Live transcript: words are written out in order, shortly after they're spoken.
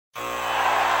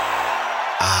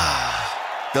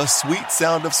The sweet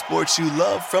sound of sports you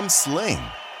love from Sling.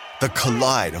 The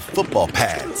collide of football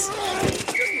pads.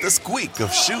 The squeak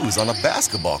of shoes on a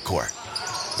basketball court.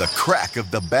 The crack of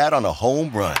the bat on a home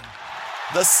run.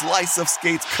 The slice of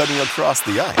skates cutting across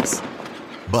the ice.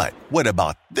 But what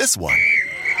about this one?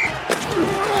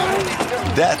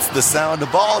 That's the sound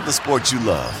of all the sports you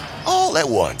love, all at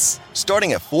once.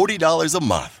 Starting at $40 a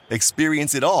month.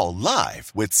 Experience it all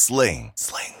live with Sling.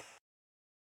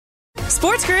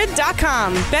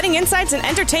 SportsGrid.com. Betting insights and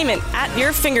entertainment at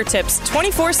your fingertips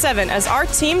 24/7 as our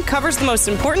team covers the most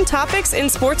important topics in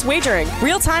sports wagering.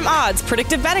 Real-time odds,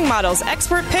 predictive betting models,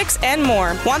 expert picks, and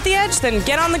more. Want the edge? Then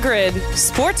get on the grid.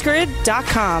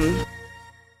 SportsGrid.com.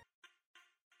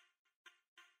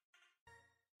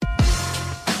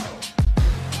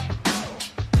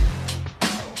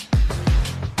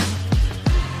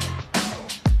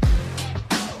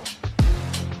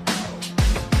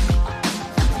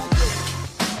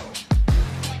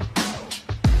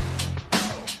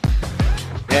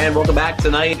 And welcome back.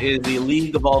 Tonight is the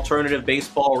League of Alternative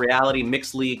Baseball Reality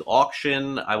Mixed League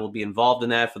Auction. I will be involved in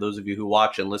that for those of you who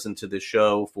watch and listen to this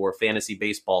show for fantasy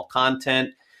baseball content.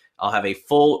 I'll have a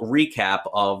full recap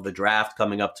of the draft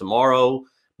coming up tomorrow.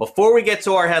 Before we get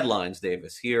to our headlines,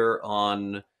 Davis, here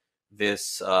on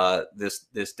this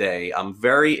day, I'm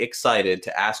very excited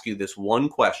to ask you this one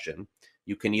question.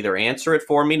 You can either answer it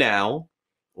for me now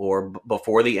or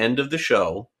before the end of the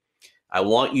show. I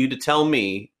want you to tell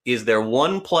me, is there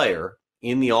one player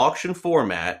in the auction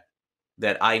format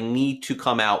that I need to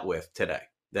come out with today?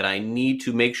 That I need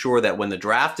to make sure that when the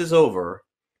draft is over,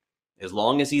 as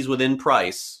long as he's within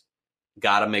price,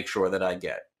 got to make sure that I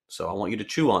get. So I want you to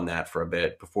chew on that for a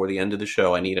bit before the end of the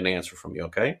show. I need an answer from you,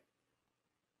 okay?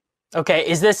 Okay,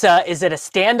 is it a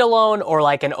standalone or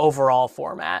like an overall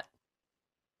format?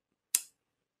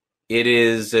 It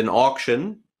is an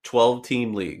auction,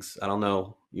 12-team leagues. I don't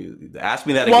know. You ask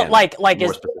me that well, again. Like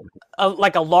is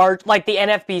like a large, like the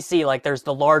NFBC, like there's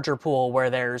the larger pool where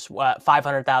there's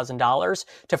 $500,000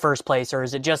 to first place, or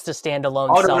is it just a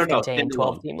standalone, self-contained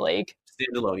 12-team league?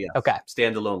 Standalone, yeah. Okay.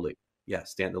 Standalone league. Yeah,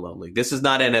 standalone league. This is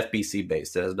not NFBC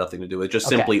based. It has nothing to do with it. Just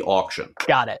simply auction.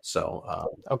 Got it. So,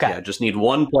 okay. Yeah, just need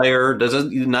one player.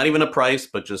 Not even a price,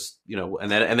 but just,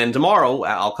 and then tomorrow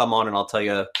I'll come on and I'll tell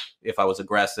you if I was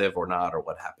aggressive or not or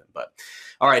what happened. But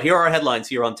all right, here are our headlines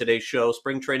here on today's show.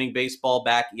 Spring training baseball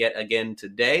back yet again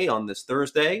today on this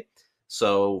Thursday.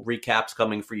 So recaps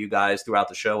coming for you guys throughout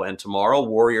the show and tomorrow.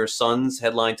 Warriors Suns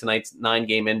headline tonight's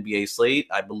 9-game NBA slate.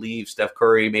 I believe Steph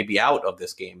Curry may be out of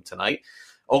this game tonight.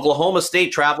 Oklahoma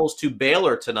State travels to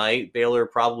Baylor tonight. Baylor,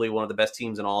 probably one of the best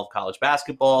teams in all of college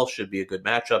basketball. Should be a good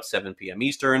matchup, 7 p.m.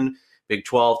 Eastern. Big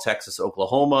 12, Texas,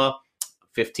 Oklahoma.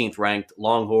 15th ranked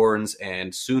Longhorns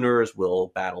and Sooners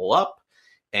will battle up.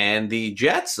 And the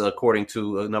Jets, according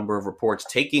to a number of reports,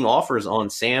 taking offers on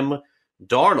Sam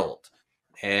Darnold.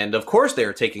 And of course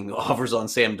they're taking offers on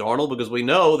Sam Darnold because we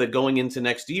know that going into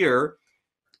next year,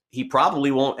 he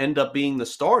probably won't end up being the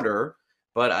starter.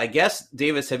 But I guess,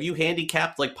 Davis, have you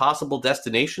handicapped like possible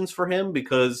destinations for him?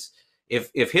 Because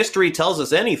if history tells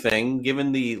us anything,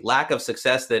 given the lack of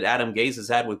success that Adam Gase has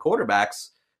had with quarterbacks,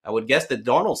 I would guess that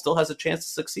Darnold still has a chance to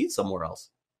succeed somewhere else.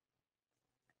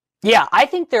 Yeah, I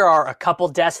think there are a couple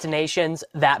destinations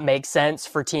that make sense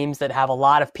for teams that have a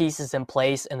lot of pieces in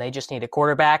place and they just need a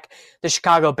quarterback. The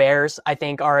Chicago Bears, I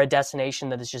think, are a destination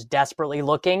that is just desperately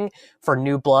looking for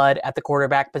new blood at the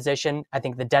quarterback position. I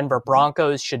think the Denver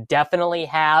Broncos should definitely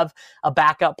have a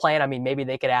backup plan. I mean, maybe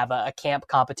they could have a camp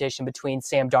competition between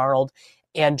Sam Darnold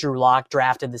and Drew Lock,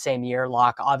 drafted the same year.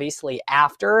 Lock, obviously,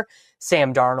 after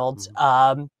Sam Darnold.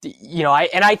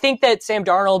 I think that Sam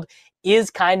Darnold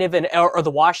is kind of or the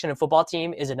Washington football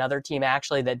team is another team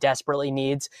actually that desperately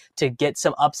needs to get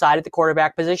some upside at the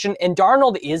quarterback position. And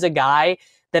Darnold is a guy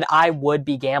that I would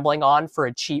be gambling on for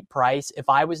a cheap price if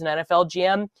I was an NFL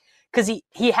GM, because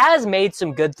he has made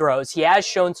some good throws. He has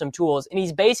shown some tools, and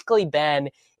he's basically been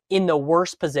in the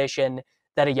worst position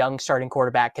that a young starting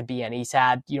quarterback could be in. He's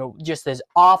had, just this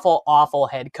awful, awful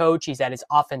head coach. He's had his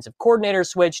offensive coordinator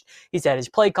switched. He's had his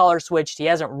play caller switched. He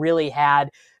hasn't really had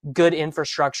good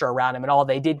infrastructure around him at all.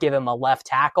 They did give him a left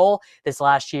tackle this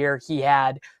last year. He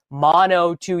had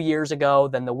mono 2 years ago,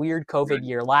 then the weird COVID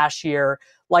year last year.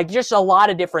 Like, just a lot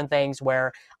of different things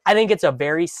where I think it's a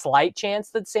very slight chance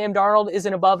that Sam Darnold is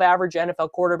an above average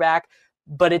NFL quarterback,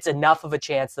 but it's enough of a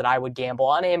chance that I would gamble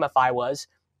on him if I was,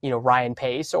 Ryan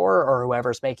Pace or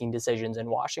whoever's making decisions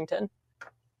in Washington.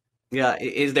 Yeah.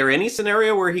 Is there any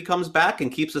scenario where he comes back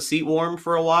and keeps the seat warm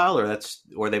for a while,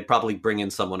 or they probably bring in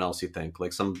someone else, you think,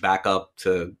 like some backup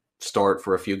to start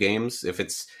for a few games if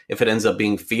it ends up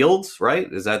being Fields,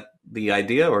 right? Is that the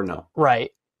idea or no? Right.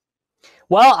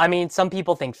 Well, I mean, some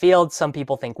people think Fields, some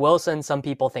people think Wilson, some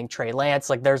people think Trey Lance.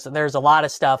 Like there's a lot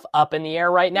of stuff up in the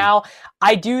air right now.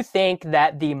 I do think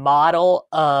that the model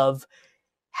of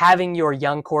having your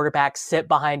young quarterback sit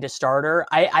behind a starter,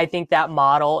 I think that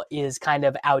model is kind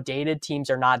of outdated. Teams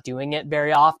are not doing it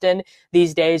very often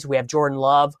these days. We have Jordan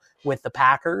Love with the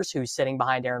Packers, who's sitting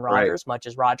behind Aaron Rodgers, much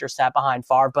as Rodgers sat behind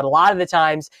Favre. But a lot of the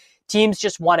times, teams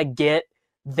just want to get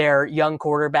their young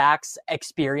quarterbacks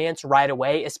experience right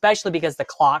away, especially because the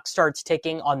clock starts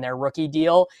ticking on their rookie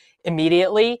deal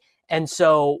immediately. And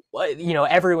so,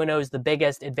 everyone knows the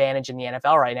biggest advantage in the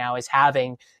NFL right now is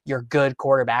having your good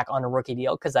quarterback on a rookie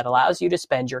deal, because that allows you to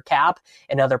spend your cap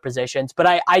in other positions.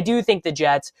 But I do think the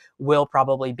Jets will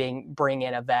probably bring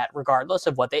in a vet regardless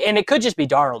of what and it could just be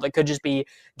Darnold. It could just be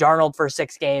Darnold for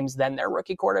 6 games, then their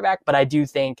rookie quarterback. But I do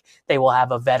think they will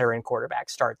have a veteran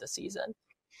quarterback start the season.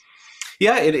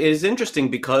 Yeah, it is interesting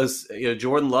because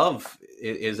Jordan Love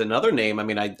is another name. I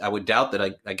mean, I would doubt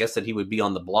that I guess that he would be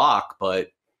on the block, but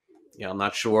I'm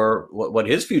not sure what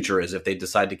his future is if they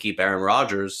decide to keep Aaron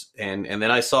Rodgers. And then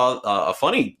I saw a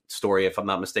funny story, if I'm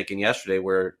not mistaken, yesterday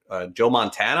where Joe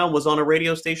Montana was on a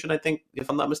radio station, I think, if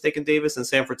I'm not mistaken, Davis, in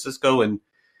San Francisco. And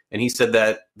he said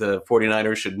that the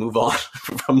 49ers should move on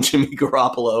from Jimmy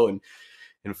Garoppolo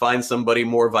and find somebody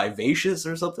more vivacious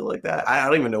or something like that. I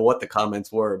don't even know what the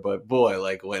comments were, but boy,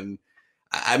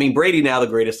 Brady now the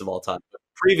greatest of all time. But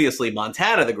previously,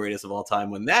 Montana the greatest of all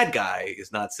time, when that guy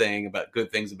is not saying about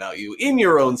good things about you in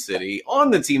your own city,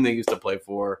 on the team they used to play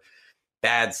for.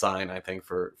 Bad sign, I think,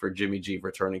 for Jimmy G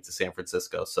returning to San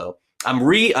Francisco. So I'm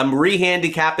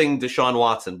re-handicapping Deshaun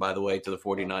Watson, by the way, to the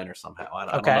 49ers somehow. I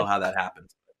don't know how that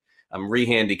happens. I'm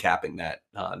re-handicapping that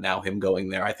now, him going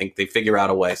there. I think they figure out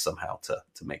a way somehow to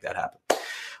make that happen.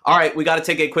 All right, we got to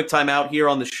take a quick time out here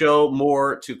on the show.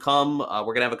 More to come. We're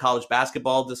going to have a college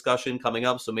basketball discussion coming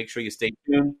up, so make sure you stay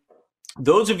tuned.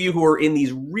 Those of you who are in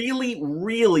these really,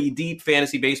 really deep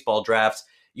fantasy baseball drafts,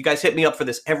 you guys hit me up for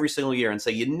this every single year and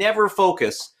say you never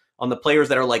focus on the players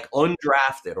that are like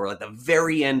undrafted or at the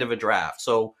very end of a draft.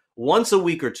 So once a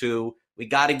week or two, we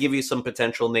got to give you some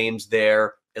potential names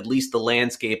there, at least the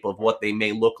landscape of what they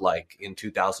may look like in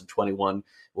 2021.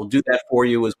 We'll do that for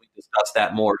you as we discuss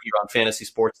that more here on Fantasy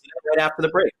Sports Today right after the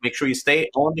break. Make sure you stay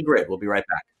on the grid. We'll be right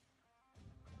back.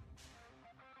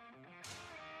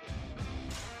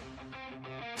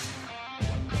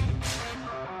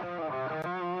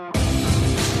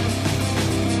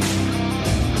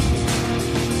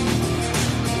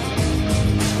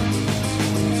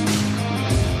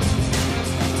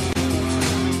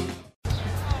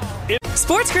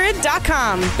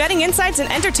 SportsGrid.com. Betting insights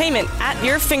and entertainment at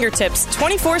your fingertips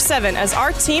 24/7 as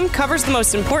our team covers the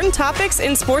most important topics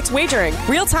in sports wagering.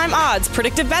 Real-time odds,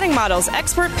 predictive betting models,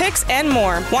 expert picks, and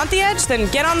more. Want the edge?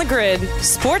 Then get on the grid.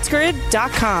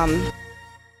 SportsGrid.com.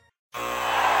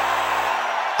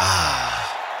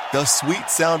 Ah, the sweet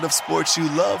sound of sports you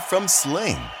love from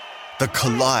Sling. The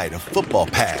collide of football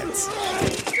pads.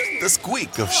 The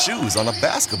squeak of shoes on a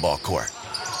basketball court.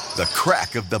 The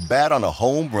crack of the bat on a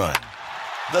home run.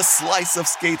 The slice of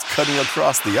skates cutting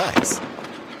across the ice.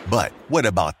 But what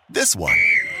about this one?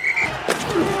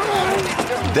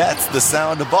 That's the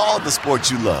sound of all the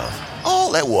sports you love,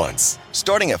 all at once.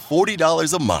 Starting at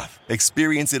 $40 a month.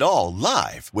 Experience it all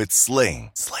live with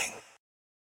Sling.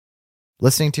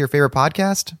 Listening to your favorite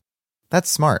podcast?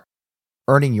 That's smart.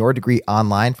 Earning your degree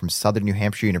online from Southern New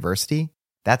Hampshire University?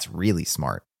 That's really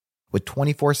smart. With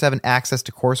 24/7 access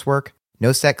to coursework,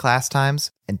 no set class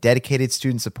times, and dedicated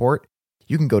student support,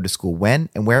 you can go to school when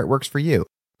and where it works for you.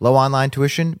 Low online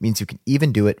tuition means you can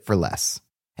even do it for less.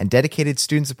 And dedicated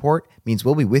student support means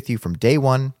we'll be with you from day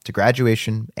one to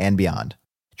graduation and beyond.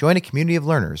 Join a community of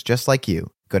learners just like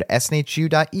you. Go to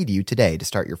snhu.edu today to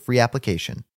start your free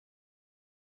application.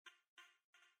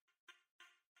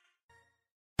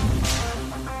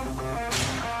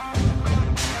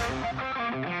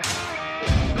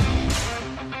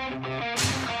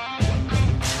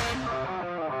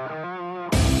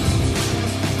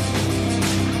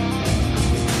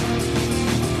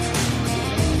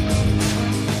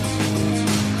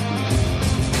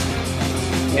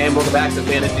 And welcome back to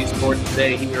Fantasy Sports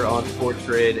Today here on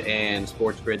SportsGrid and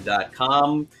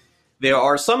SportsGrid.com. There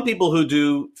are some people who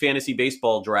do fantasy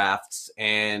baseball drafts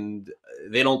and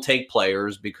they don't take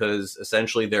players because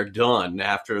essentially they're done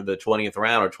after the 20th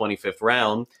round or 25th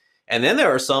round. And then there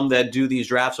are some that do these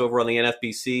drafts over on the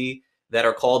NFBC that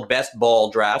are called best ball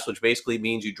drafts, which basically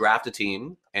means you draft a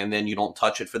team and then you don't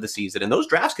touch it for the season. And those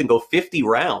drafts can go 50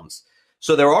 rounds.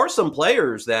 So there are some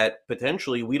players that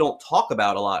potentially we don't talk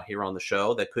about a lot here on the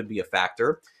show that could be a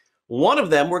factor. One of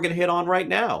them we're going to hit on right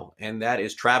now, and that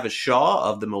is Travis Shaw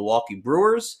of the Milwaukee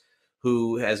Brewers,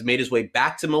 who has made his way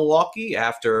back to Milwaukee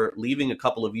after leaving a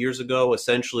couple of years ago,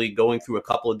 essentially going through a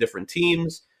couple of different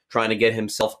teams, trying to get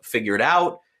himself figured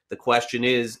out. The question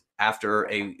is, after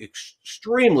a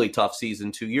extremely tough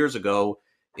season 2 years ago,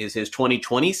 is his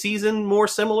 2020 season more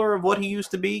similar of what he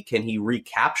used to be? Can he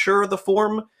recapture the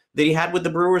form that he had with the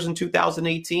Brewers in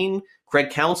 2018? Craig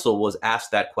Counsell was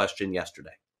asked that question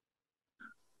yesterday.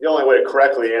 The only way to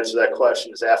correctly answer that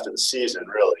question is after the season,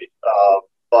 really.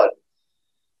 But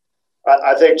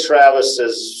I think Travis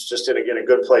is just in a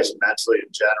good place mentally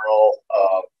in general.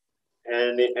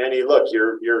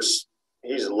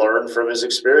 He's learned from his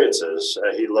experiences.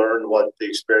 He learned what the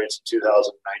experience in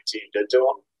 2019 did to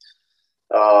him.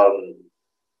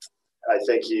 I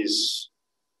think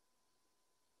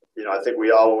I think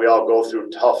we all go through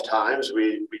tough times.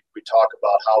 We talk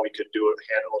about how we could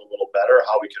handle it a little better,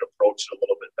 how we could approach it a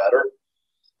little bit better.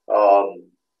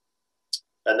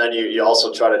 And then you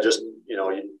also try to just,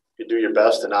 you do your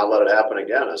best to not let it happen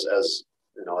again as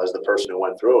the person who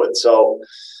went through it. So,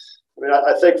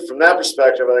 I think from that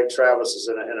perspective, I think Travis is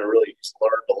in a really, he's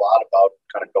learned a lot about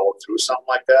kind of going through something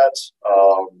like that.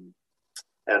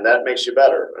 And that makes you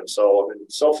better. And so,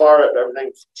 so far,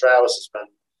 everything from Travis has been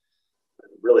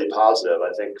really positive.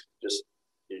 I think just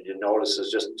you notice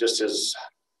is just his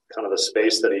kind of the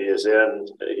space that he is in.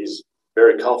 He's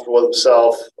very comfortable with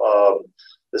himself.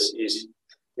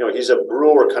 He's a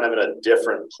Brewer kind of in a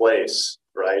different place,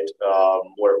 right?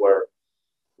 Where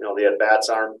the at-bats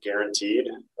aren't guaranteed.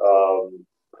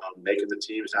 Making the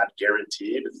team is not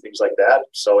guaranteed, things like that.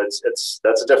 So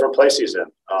that's a different place he's in.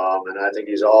 And I think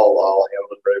he's all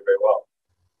handled it very, very well.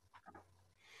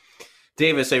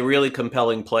 Davis, a really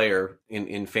compelling player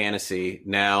in fantasy.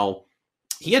 Now,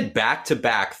 he had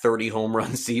back-to-back 30 home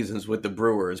run seasons with the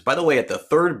Brewers. By the way, at the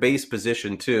third base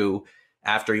position, too,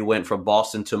 after he went from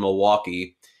Boston to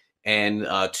Milwaukee. And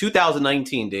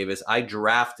 2019, Davis, I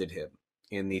drafted him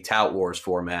in the Tout Wars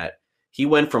format. He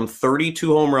went from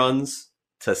 32 home runs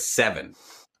to 7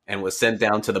 and was sent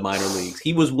down to the minor leagues.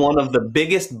 He was one of the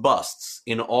biggest busts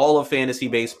in all of fantasy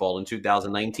baseball in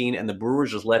 2019, and the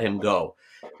Brewers just let him go.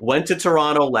 Went to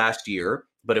Toronto last year,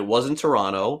 but it wasn't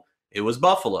Toronto. It was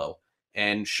Buffalo.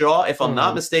 And Shaw, if I'm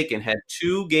not mistaken, had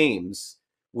 2 games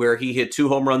where he hit 2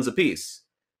 home runs apiece.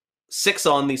 6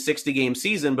 on the 60-game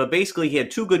season, but basically he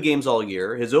had 2 good games all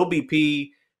year. His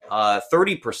OBP,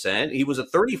 30%. He was a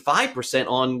 35%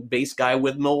 on base guy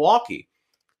with Milwaukee.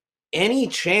 Any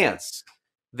chance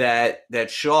that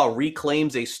Shaw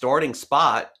reclaims a starting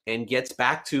spot and gets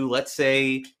back to, let's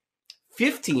say,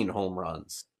 15 home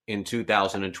runs in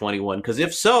 2021? Because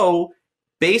if so,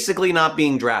 basically not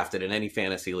being drafted in any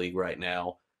fantasy league right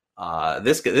now.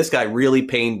 This guy really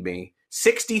pained me.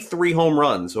 63 home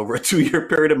runs over a 2-year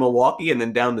period in Milwaukee and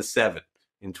then down to 7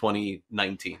 in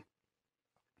 2019.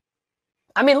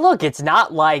 I mean, look, it's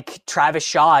not like Travis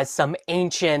Shaw is some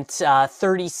ancient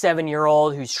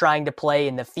 37-year-old who's trying to play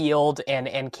in the field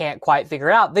and can't quite figure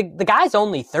it out. The guy's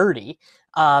only 30,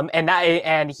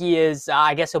 and he is,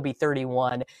 I guess he'll be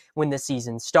 31 when the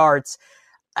season starts.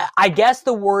 I guess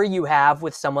the worry you have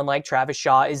with someone like Travis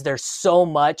Shaw is there's so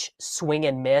much swing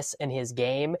and miss in his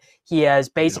game. He has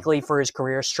basically for his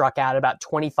career struck out about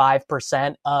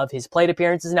 25% of his plate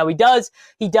appearances. Now he does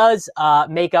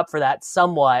make up for that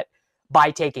somewhat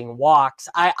by taking walks.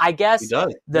 I guess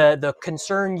the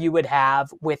concern you would have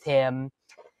with him,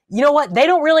 you know what? They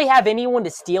don't really have anyone to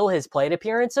steal his plate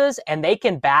appearances, and they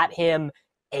can bat him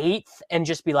 8th and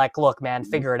just be like, look, man,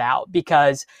 figure it out.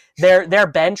 Because their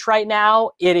bench right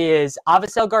now, it is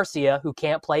Avisail Garcia, who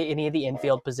can't play any of the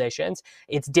infield positions.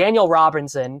 It's Daniel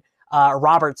Robertson,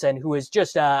 who is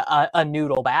just a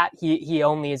noodle bat. He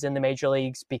only is in the major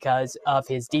leagues because of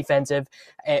his defensive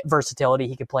versatility.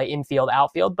 He could play infield,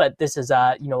 outfield, but this is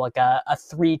like a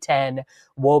 310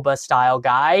 WOBA style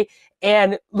guy.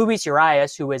 And Luis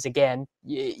Urias, who is, again,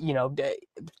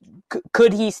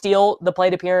 could he steal the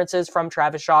plate appearances from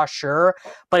Travis Shaw? Sure.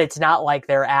 But it's not like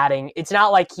it's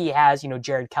not like he has,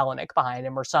 Jared Kelenic behind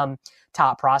him or some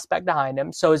top prospect behind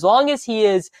him. So as long as he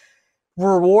is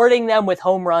rewarding them with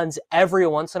home runs every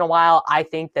once in a while, I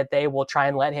think that they will try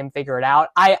and let him figure it out.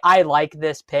 I like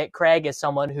this pick, Craig, as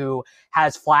someone who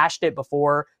has flashed it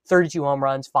before. 32 home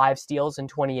runs, 5 steals in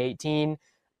 2018.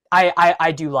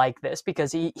 I do like this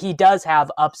because he does have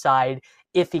upside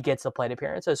if he gets the plate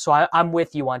appearances. So I'm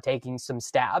with you on taking some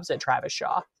stabs at Travis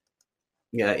Shaw.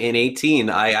 Yeah, in 18,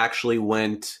 I actually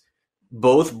went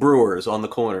both Brewers on the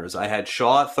corners. I had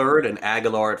Shaw at third and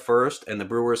Aguilar at first, and the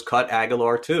Brewers cut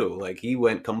Aguilar too. Like, he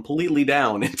went completely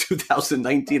down in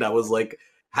 2019. I was like,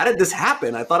 how did this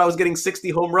happen? I thought I was getting 60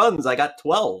 home runs. I got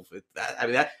 12.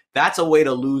 That's a way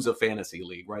to lose a fantasy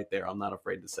league right there. I'm not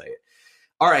afraid to say it.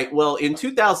 All right. Well, in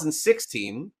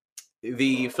 2016,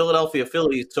 the Philadelphia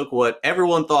Phillies took what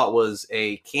everyone thought was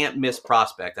a can't-miss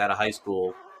prospect out of high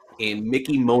school in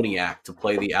Mickey Moniak to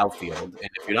play the outfield. And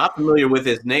if you're not familiar with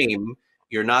his name,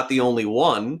 you're not the only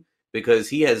one, because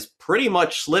he has pretty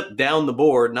much slipped down the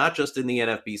board, not just in the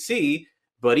NFBC,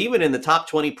 but even in the top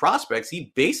 20 prospects.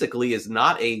 He basically is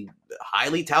not a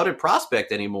highly touted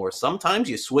prospect anymore. Sometimes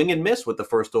you swing and miss with the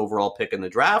first overall pick in the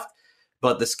draft.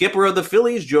 But the skipper of the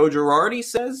Phillies, Joe Girardi,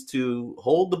 says to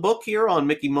hold the book here on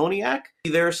Mickey Moniak.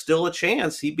 There's still a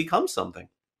chance he becomes something.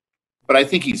 But I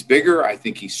think he's bigger. I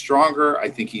think he's stronger. I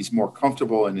think he's more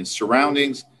comfortable in his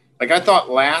surroundings. Like I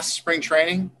thought last spring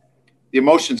training, the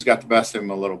emotions got the best of him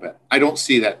a little bit. I don't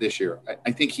see that this year.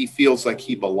 I think he feels like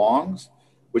he belongs,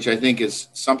 which I think is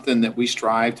something that we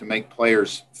strive to make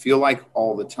players feel like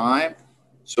all the time.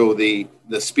 So the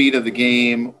speed of the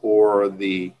game or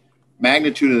the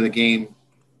magnitude of the game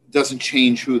doesn't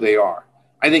change who they are.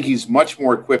 I think he's much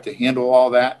more equipped to handle all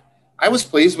that. I was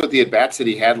pleased with the at-bats that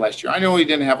he had last year. I know he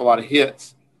didn't have a lot of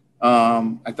hits.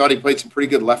 I thought he played some pretty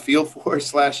good left field for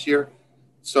us last year.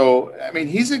 So, I mean,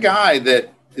 he's a guy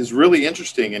that is really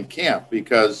interesting in camp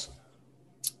because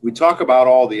we talk about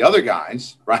all the other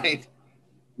guys, right?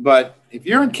 But if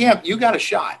you're in camp, you got a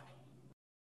shot.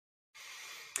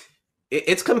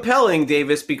 It's compelling,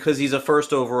 Davis, because he's a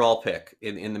first overall pick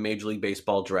in the Major League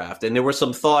Baseball draft. And there was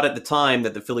some thought at the time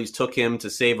that the Phillies took him to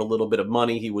save a little bit of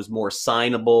money. He was more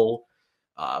signable.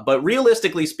 But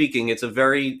realistically speaking, it's a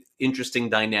very interesting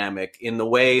dynamic in the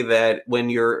way that when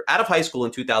you're out of high school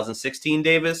in 2016,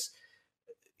 Davis,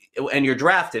 and you're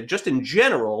drafted, just in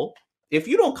general, if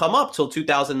you don't come up till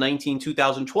 2019,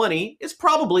 2020, it's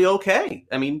probably okay.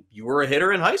 I mean, you were a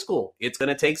hitter in high school. It's going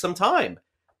to take some time.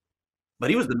 But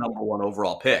he was the number one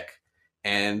overall pick.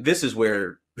 And this is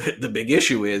where the big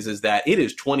issue is that it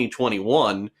is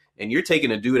 2021, and you're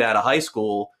taking a dude out of high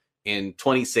school in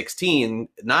 2016.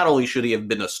 Not only should he have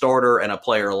been a starter and a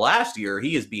player last year,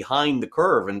 he is behind the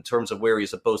curve in terms of where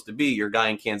he's supposed to be. Your guy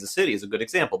in Kansas City is a good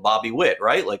example, Bobby Witt,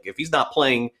 right? Like, if he's not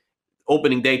playing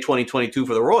opening day 2022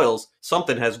 for the Royals,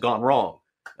 something has gone wrong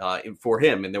for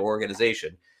him in their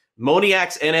organization.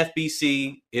 Moniak's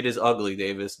NFBC, it is ugly,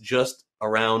 Davis, just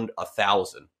around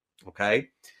 1,000, okay?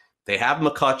 They have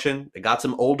McCutchen. They got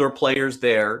some older players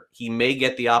there. He may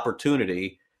get the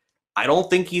opportunity. I don't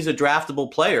think he's a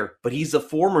draftable player, but he's a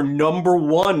former number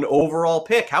one overall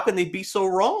pick. How can they be so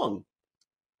wrong?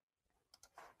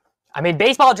 I mean,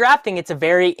 baseball drafting, it's a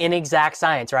very inexact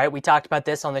science, right? We talked about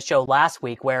this on the show last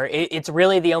week, where it's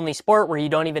really the only sport where you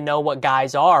don't even know what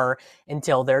guys are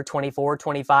until they're 24,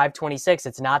 25, 26.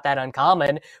 It's not that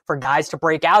uncommon for guys to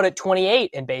break out at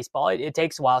 28 in baseball. It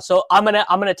takes a while. So I'm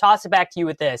gonna toss it back to you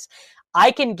with this.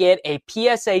 I can get a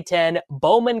PSA 10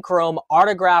 Bowman Chrome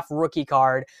autograph rookie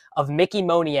card of Mickey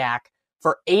Moniak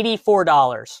for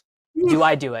 $84. Do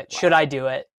I do it? Wow. Should I do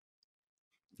it?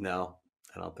 No,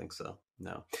 I don't think so.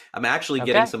 No, I'm actually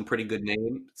getting some pretty good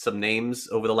names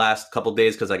over the last couple of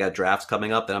days because I got drafts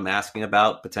coming up that I'm asking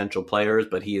about potential players,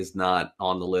 but he is not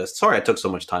on the list. Sorry, I took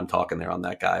so much time talking there on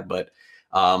that guy, but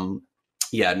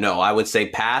yeah, no, I would say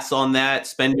pass on that.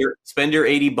 Spend your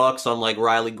 $80 on like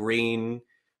Riley Green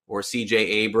or CJ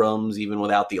Abrams, even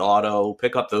without the auto.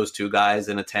 Pick up those two guys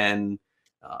in a 10.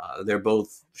 They're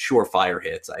both surefire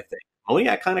hits, I think.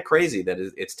 Moniak kind of crazy that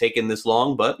it's taken this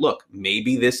long, but look,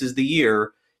 maybe this is the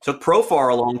year. Took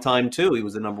Profar a long time, too. He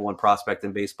was the number one prospect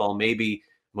in baseball. Maybe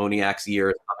Moniak's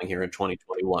year is coming here in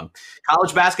 2021.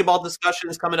 College basketball discussion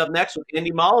is coming up next with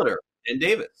Andy Molitor and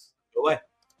Davis. Go away.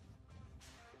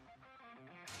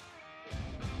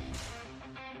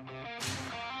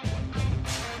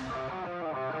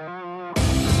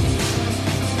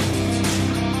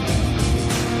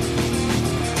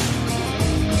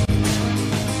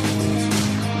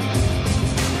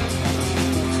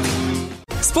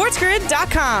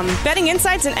 SportsGrid.com. Betting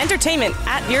insights and entertainment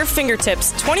at your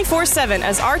fingertips 24/7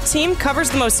 as our team covers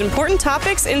the most important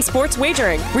topics in sports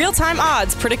wagering. Real-time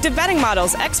odds, predictive betting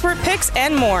models, expert picks,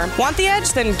 and more. Want the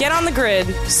edge? Then get on the grid.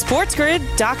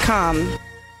 SportsGrid.com.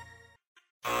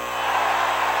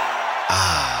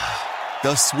 Ah,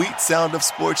 the sweet sound of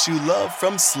sports you love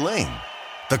from Sling.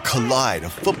 The collide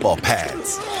of football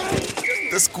pads.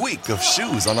 The squeak of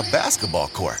shoes on a basketball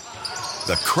court.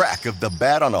 The crack of the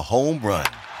bat on a home run.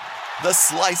 The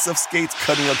slice of skates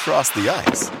cutting across the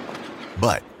ice.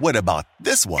 But what about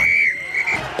this one?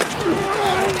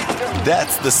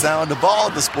 That's the sound of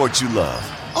all the sports you love,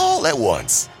 all at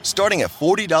once. Starting at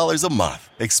 $40 a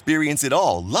month. Experience it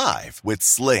all live with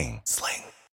Sling.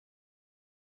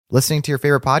 Listening to your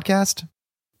favorite podcast?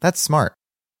 That's smart.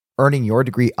 Earning your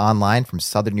degree online from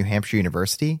Southern New Hampshire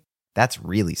University? That's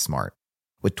really smart.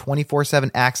 With 24/7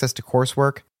 access to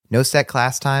coursework, no set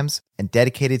class times, and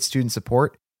dedicated student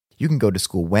support, you can go to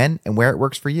school when and where it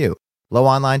works for you. Low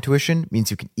online tuition means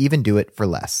you can even do it for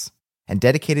less. And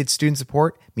dedicated student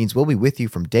support means we'll be with you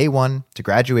from day one to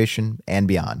graduation and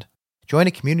beyond. Join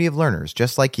a community of learners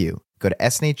just like you. Go to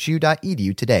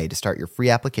snhu.edu today to start your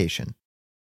free application.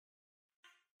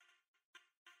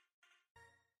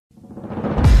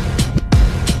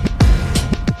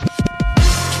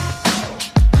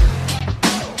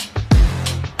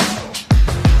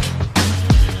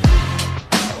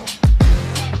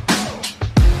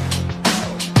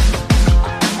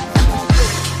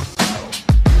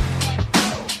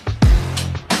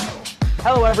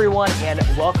 Hello, everyone, and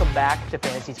welcome back to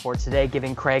Fantasy Sports Today,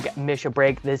 giving Craig Mish a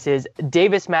break. This is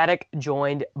Davis Maddock,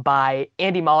 joined by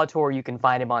Andy Molitor. You can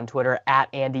find him on Twitter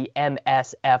at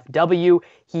AndyMSFW.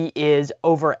 He is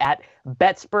over at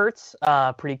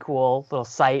BetSperts, pretty cool little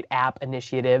site app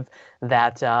initiative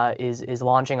that is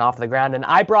launching off the ground. And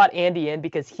I brought Andy in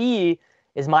because he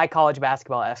is my college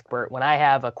basketball expert. When I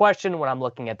have a question, when I'm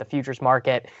looking at the futures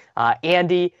market,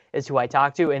 Andy is who I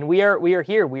talk to. And we are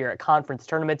here. We are at conference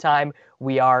tournament time.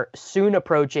 We are soon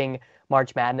approaching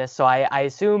March Madness. So I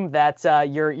assume that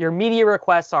your media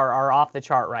requests are off the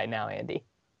chart right now, Andy.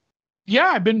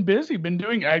 Yeah, I've been busy,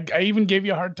 I even gave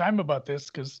you a hard time about this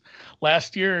because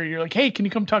last year you're like, hey, can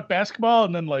you come talk basketball?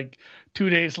 And then like 2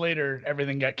 days later,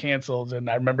 everything got canceled. And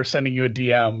I remember sending you a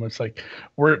DM. It's like,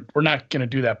 we're not going to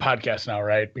do that podcast now,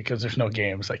 right? Because there's no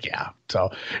games. Like, yeah. So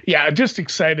yeah, I'm just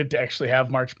excited to actually have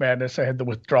March Madness. I had the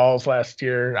withdrawals last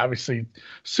year, obviously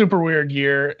super weird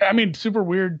year. I mean, super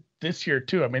weird this year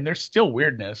too. I mean, there's still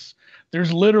weirdness.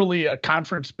 There's literally a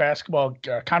conference basketball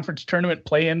conference tournament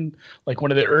play-in, like one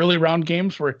of the early round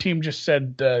games where a team just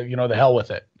said, the hell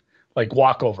with it, like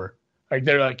walkover. Like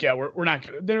they're like, yeah, we're not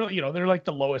gonna. They're like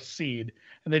the lowest seed,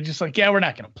 and they're just like, yeah, we're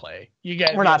not gonna play. You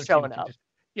guys, we're not showing up.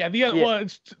 Well,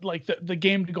 it's like the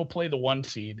game to go play the 1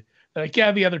 seed. They're like,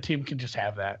 yeah, the other team can just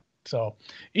have that. So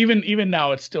even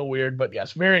now, it's still weird, but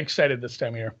yes, very excited this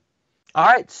time of year. All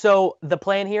right, so the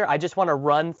plan here, I just want to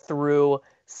run through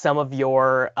some of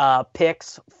your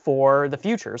picks for the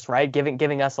futures, right?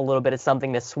 Giving us a little bit of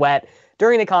something to sweat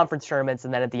during the conference tournaments,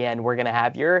 and then at the end, we're going to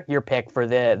have your pick for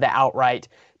the outright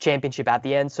championship at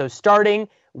the end. So starting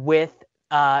with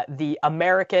the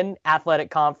American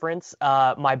Athletic Conference,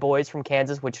 my boys from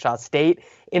Kansas, Wichita State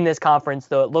in this conference,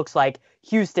 though it looks like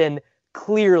Houston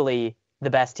clearly the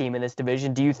best team in this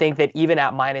division. Do you think that even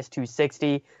at minus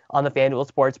 260 on the FanDuel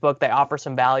Sportsbook, they offer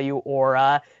some value,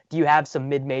 or do you have some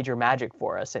mid-major magic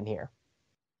for us in here?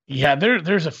 Yeah,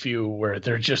 there's a few where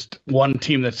they're just one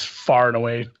team that's far and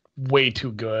away way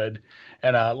too good.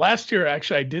 And last year,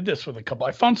 actually, I did this with a couple.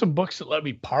 I found some books that let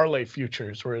me parlay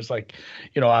futures, where it's like,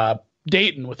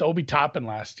 Dayton with Obi Toppin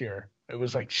last year. It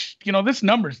was like, this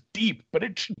number's deep, but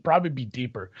it should probably be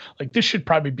deeper. Like this should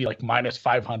probably be like minus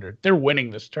 500. They're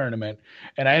winning this tournament.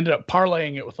 And I ended up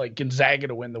parlaying it with like Gonzaga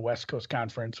to win the West Coast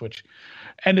Conference, which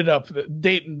ended up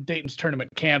Dayton's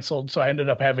tournament canceled. So I ended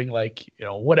up having like,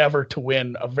 whatever to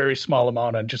win a very small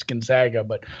amount on just Gonzaga.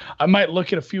 But I might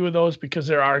look at a few of those because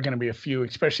there are going to be a few,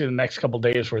 especially the next couple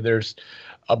of days where there's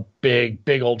a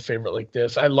big old favorite like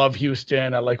this. I love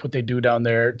Houston. I like what they do down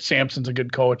there. Sampson's a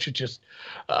good coach. It just,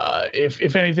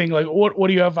 if anything, like what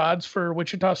do you have odds for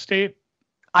Wichita State?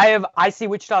 I see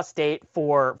Wichita State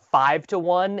for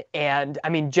 5-1, and I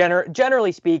mean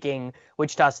generally speaking,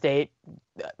 Wichita State,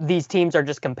 these teams are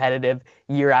just competitive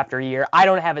year after year. I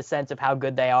don't have a sense of how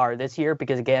good they are this year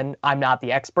because again, I'm not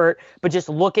the expert, but just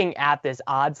looking at this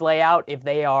odds layout, if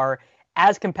they are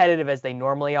as competitive as they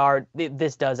normally are,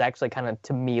 this does actually kind of,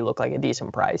 to me, look like a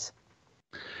decent price.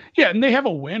 Yeah, and they have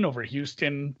a win over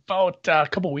Houston about a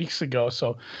couple weeks ago.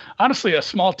 So honestly, a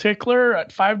small tickler at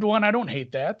 5-1, I don't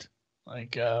hate that.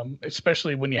 Like,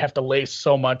 especially when you have to lay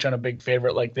so much on a big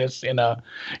favorite like this in a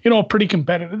pretty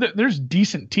competitive. There's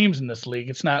decent teams in this league.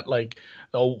 It's not like,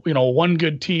 one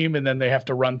good team and then they have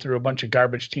to run through a bunch of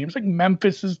garbage teams. Like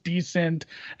Memphis is decent.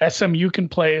 SMU can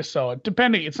play. So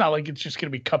depending, it's not like it's just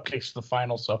going to be cupcakes to the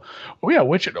final. So, yeah,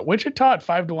 Wichita at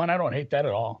 5-1, I don't hate that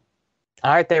at all.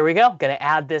 All right, there we go. Going to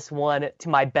add this one to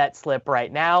my bet slip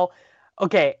right now.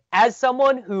 Okay, as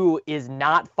someone who is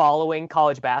not following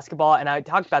college basketball, and I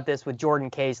talked about this with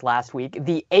Jordan Case last week,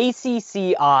 the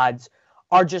ACC odds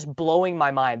are just blowing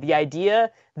my mind. The idea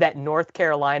that North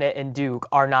Carolina and Duke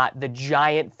are not the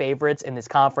giant favorites in this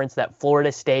conference, that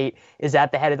Florida State is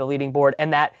at the head of the leading board,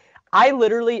 and that I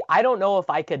don't know if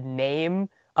I could name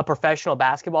a professional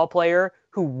basketball player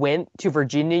who went to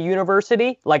Virginia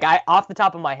University. Like, off the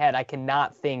top of my head, I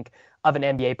cannot think of an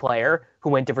NBA player who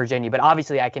went to Virginia, but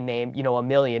obviously I can name, a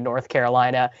million North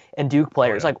Carolina and Duke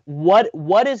players. Like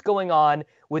what is going on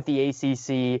with the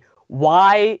ACC?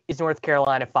 Why is North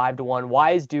Carolina 5-1?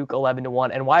 Why is Duke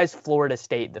 11-1? And why is Florida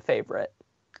State the favorite?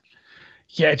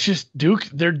 Yeah, it's just Duke,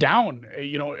 they're down.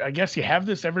 I guess you have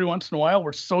this every once in a while.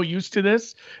 We're so used to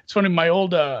this. It's funny, my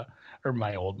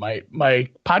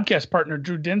podcast partner,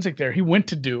 Drew Dinsick there, he went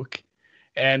to Duke.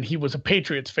 And he was a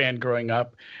Patriots fan growing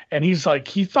up. And he's like,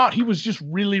 he thought he was just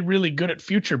really, really good at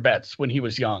future bets when he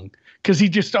was young. Because he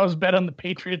just always bet on the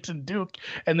Patriots and Duke.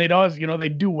 And they'd always,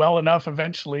 they'd do well enough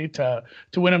eventually to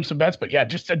win him some bets. But yeah,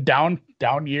 just a down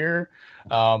year.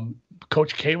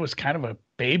 Coach K was kind of a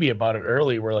baby about it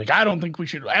early. We're like, I don't think we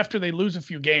should, after they lose a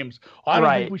few games, I don't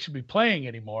think we should be playing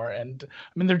anymore. And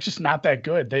I mean, they're just not that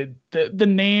good. The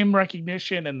name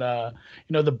recognition and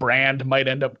the brand might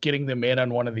end up getting them in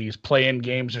on one of these play-in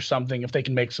games or something if they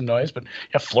can make some noise. But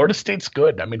yeah, Florida State's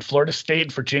good. I mean, Florida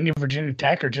State, Virginia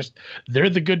Tech they're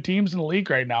the good teams in the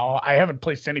league right now. I haven't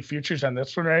placed any futures on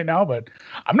this one right now, but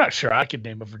I'm not sure I could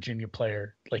name a Virginia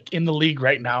player like in the league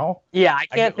right now. Yeah, I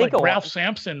can't think of Ralph one.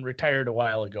 Sampson retired a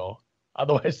while ago.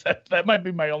 Otherwise, that might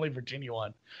be my only Virginia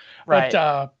one. Right.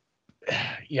 But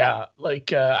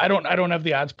I don't have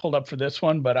the odds pulled up for this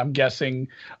one, but I'm guessing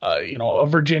a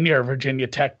Virginia or Virginia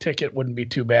Tech ticket wouldn't be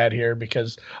too bad here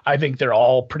because I think they're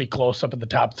all pretty close up in the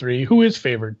top three. Who is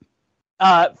favored?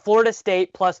 Florida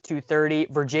State plus 230,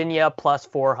 Virginia plus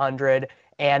 400,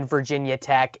 and Virginia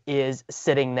Tech is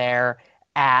sitting there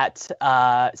at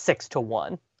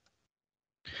 6-1.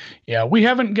 Yeah, we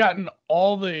haven't gotten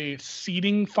all the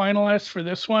seeding finalists for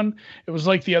this one. It was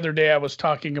like the other day I was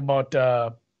talking about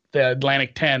the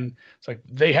Atlantic 10. It's like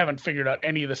they haven't figured out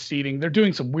any of the seeding. They're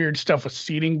doing some weird stuff with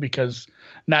seeding because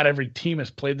not every team has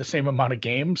played the same amount of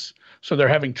games. So they're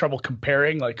having trouble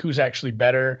comparing like who's actually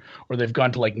better, or they've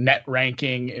gone to like net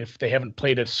ranking if they haven't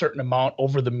played a certain amount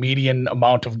over the median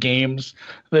amount of games.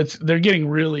 They're getting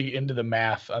really into the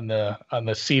math on the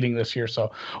seeding this year.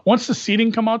 So once the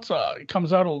seeding comes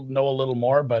out, we'll know a little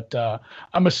more. But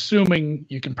I'm assuming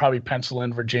you can probably pencil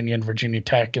in Virginia and Virginia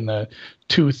Tech in the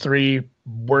 2-3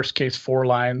 worst case 4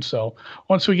 lines. So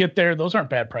once we get there, those aren't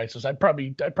bad prices. I'd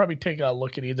probably take a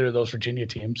look at either of those Virginia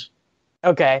teams.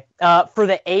 Okay. For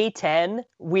the A10,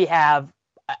 we have,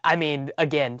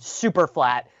 again, super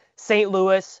flat. St.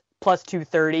 Louis plus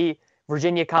 230,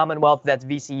 Virginia Commonwealth, that's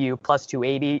VCU, plus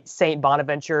 280, St.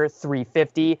 Bonaventure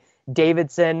 350,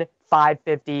 Davidson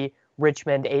 550,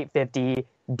 Richmond 850,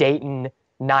 Dayton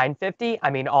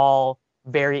 950. All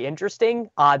very interesting.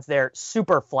 Odds there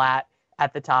super flat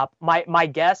at the top. My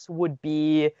guess would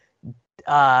be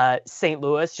St.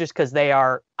 Louis, just because they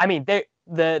are,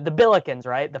 the Billikens,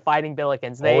 right? The Fighting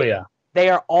Billikens. They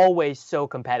are always so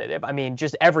competitive.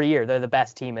 Just every year they're the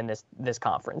best team in this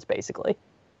conference, basically.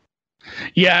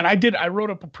 Yeah, and I wrote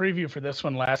up a preview for this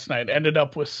one last night. Ended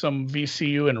up with some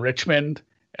VCU in Richmond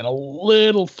and a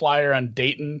little flyer on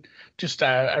Dayton. Just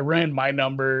I ran my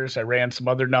numbers. I ran some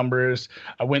other numbers.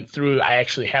 I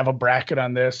actually have a bracket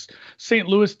on this. St.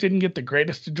 Louis didn't get the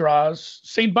greatest of draws.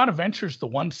 St. Bonaventure's the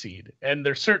 1 seed, and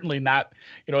they're certainly not.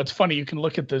 It's funny. You can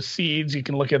look at the seeds, you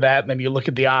can look at that, and then you look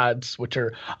at the odds, which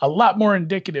are a lot more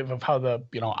indicative of how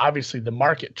obviously the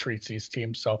market treats these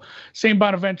teams. So St.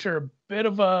 Bonaventure, a bit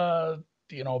of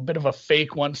a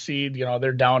fake 1 seed.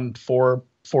 They're down 4-1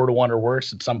 or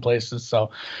worse in some places.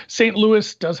 So St.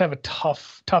 Louis does have a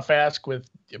tough ask with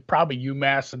probably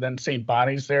UMass and then St.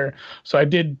 Bonnie's there. So I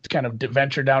did kind of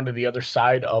venture down to the other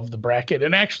side of the bracket.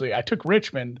 And actually I took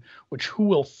Richmond, who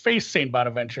will face St.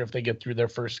 Bonaventure if they get through their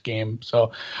first game.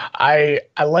 So I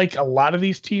like a lot of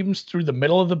these teams through the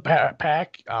middle of the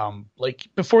pack. Like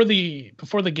before the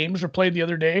games were played the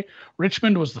other day,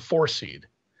 Richmond was the 4 seed.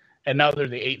 And now they're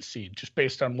the 8 seed, just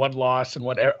based on one loss and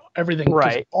everything.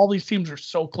 Right. All these teams are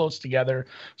so close together.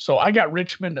 So I got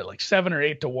Richmond at like 7 or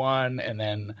 8 to 1, and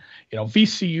then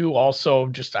VCU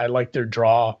also. I like their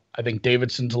draw. I think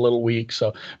Davidson's a little weak,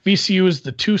 so VCU is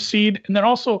the 2 seed, and then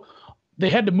also they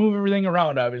had to move everything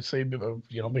around, obviously,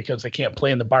 because they can't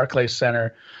play in the Barclays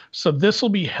Center. So this will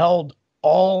be held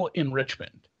all in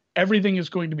Richmond. Everything is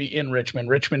going to be in Richmond.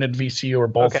 Richmond and VCU are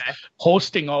both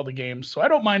hosting all the games. So I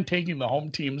don't mind taking the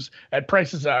home teams at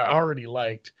prices I already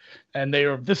liked. And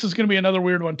this is going to be another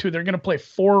weird one too. They're going to play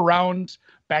 4 rounds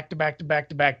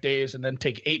back-to-back days and then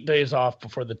take 8 days off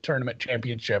before the tournament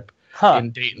championship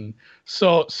in Dayton.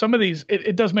 So some of these,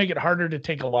 it does make it harder to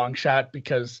take a long shot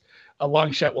because a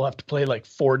long shot will have to play like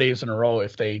 4 days in a row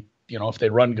if they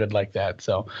run good like that.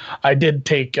 So I did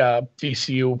take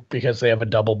VCU because they have a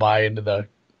double bye into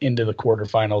the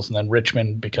quarterfinals, and then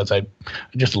Richmond because I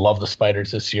just love the Spiders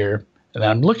this year. And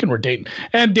I'm looking where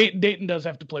Dayton does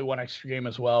have to play one extra game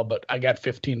as well, but I got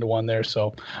 15-1 there,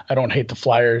 so I don't hate the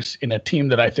Flyers in a team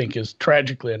that I think is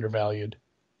tragically undervalued.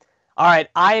 All right,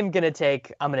 I'm gonna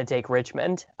take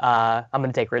Richmond. I'm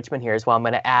gonna take Richmond here as well. I'm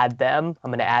gonna add them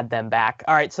back.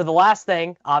 All right, so the last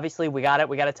thing, obviously, we got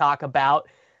to talk about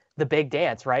the big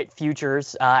dance, right?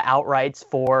 Futures outrights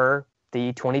for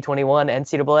the 2021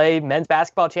 NCAA Men's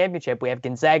Basketball Championship. We have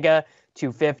Gonzaga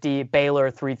 250,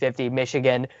 Baylor 350,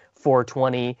 Michigan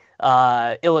 420,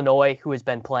 Illinois, who has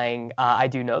been playing. I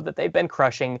do know that they've been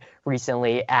crushing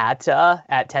recently at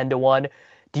 10-1.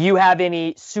 Do you have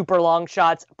any super long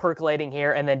shots percolating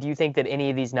here? And then do you think that any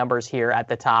of these numbers here at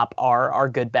the top are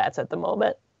good bets at the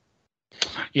moment?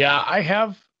 Yeah, I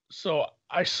have. So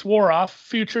I swore off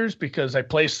futures because I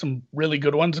placed some really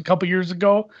good ones a couple years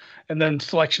ago. And then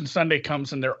Selection Sunday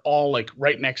comes and they're all like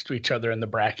right next to each other in the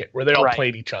bracket where they all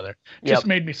played each other. Just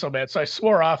made me so bad. So I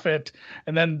swore off it.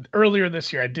 And then earlier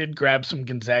this year, I did grab some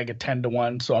Gonzaga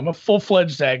 10-1. So I'm a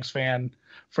full-fledged Zags fan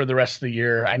for the rest of the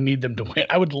year. I need them to win.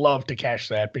 I would love to cash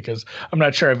that because I'm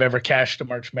not sure I've ever cashed a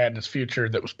March Madness future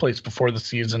that was placed before the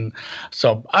season.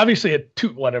 So obviously at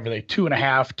 2.5,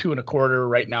 2.25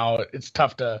 right now, it's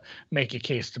tough to make a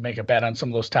case to make a bet on some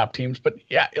of those top teams. But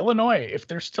yeah, Illinois, if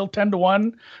they're still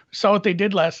 10-1, saw what they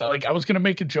did last night. Like I was going to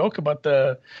make a joke about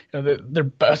their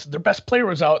best player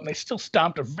was out and they still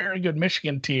stomped a very good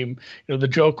Michigan team. The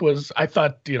joke was, I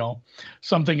thought,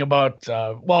 something about,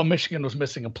 Michigan was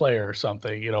missing a player or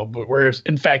something. But whereas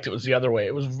in fact it was the other way.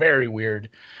 It was very weird.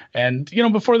 And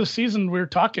before the season we were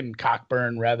talking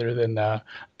Cockburn rather than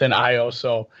Io.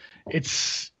 So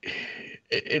it's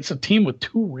a team with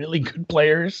two really good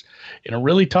players in a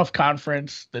really tough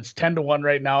conference that's 10-1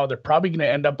 right now. They're probably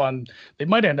going to they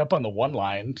might end up on the 1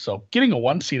 line. So getting a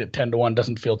 1 seed at 10-1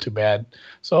 doesn't feel too bad.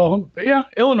 So yeah,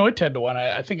 Illinois 10-1.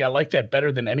 I think I like that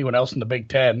better than anyone else in the Big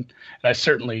Ten. And I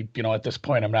certainly, at this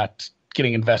point, I'm not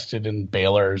getting invested in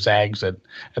Baylor or Zags at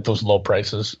those low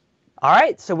prices. All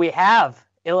right, so we have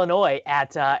Illinois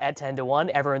at 10-1.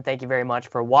 Everyone, thank you very much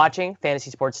for watching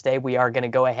Fantasy Sports Today. We are going to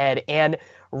go ahead and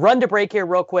run to break here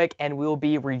real quick, and we will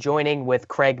be rejoining with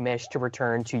Craig Mish to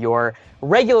return to your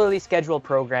regularly scheduled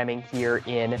programming here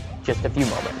in just a few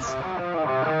moments.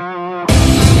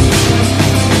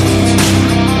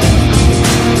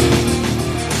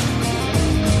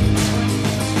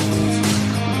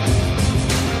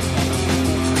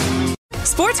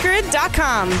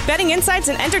 SportsGrid.com. Betting insights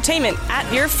and entertainment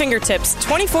at your fingertips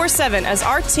 24/7 as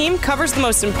our team covers the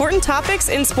most important topics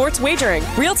in sports wagering.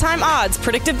 Real-time odds,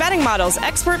 predictive betting models,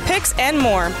 expert picks, and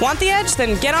more. Want the edge?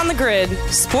 Then get on the grid.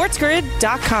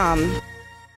 SportsGrid.com.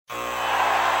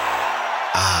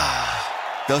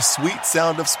 Ah, the sweet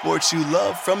sound of sports you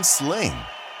love from Sling.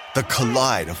 The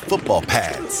collide of football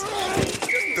pads.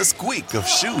 The squeak of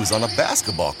shoes on a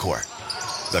basketball court.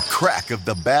 The crack of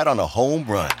the bat on a home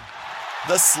run.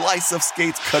 The slice of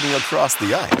skates cutting across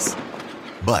the ice.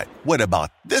 But what about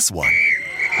this one?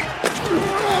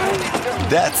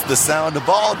 That's the sound of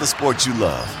all the sports you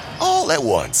love, all at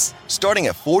once. Starting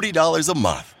at $40 a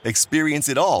month. Experience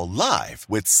it all live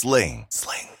with Sling.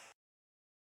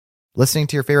 Listening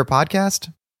to your favorite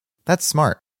podcast? That's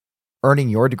smart. Earning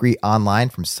your degree online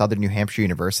from Southern New Hampshire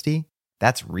University?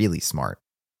 That's really smart.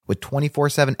 With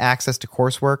 24/7 access to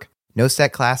coursework, no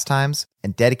set class times,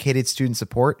 and dedicated student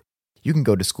support, you can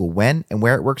go to school when and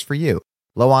where it works for you.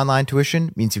 Low online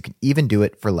tuition means you can even do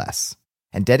it for less.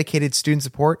 And dedicated student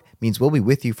support means we'll be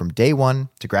with you from day one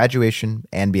to graduation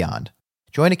and beyond.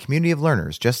 Join a community of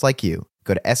learners just like you.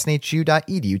 Go to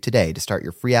snhu.edu today to start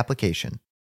your free application.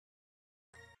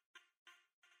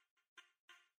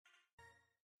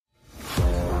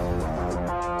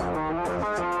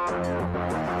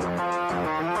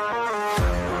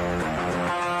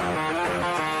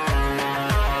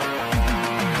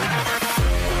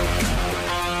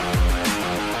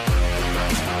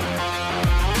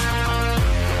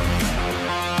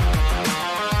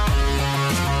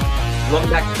 Welcome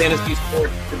back to Fantasy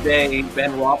Sports Today.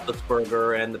 Ben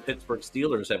Roethlisberger and the Pittsburgh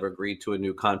Steelers have agreed to a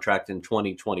new contract in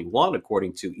 2021,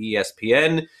 according to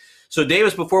ESPN. So,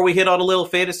 Davis, before we hit on a little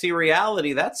fantasy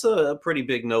reality, that's a pretty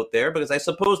big note there, because I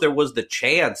suppose there was the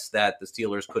chance that the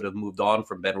Steelers could have moved on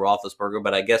from Ben Roethlisberger,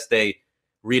 but I guess they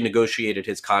renegotiated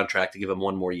his contract to give him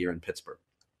one more year in Pittsburgh.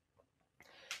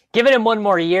 Giving him one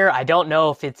more year, I don't know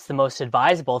if it's the most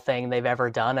advisable thing they've ever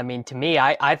done. I mean, to me,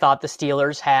 I thought the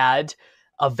Steelers had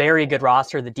a very good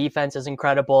roster. The defense is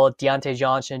incredible. Deontay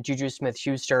Johnson, Juju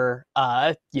Smith-Schuster,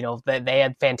 they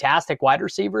had fantastic wide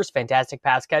receivers, fantastic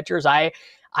pass catchers. I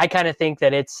kind of think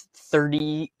that it's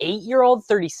 38-year-old,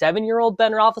 37-year-old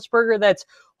Ben Roethlisberger that's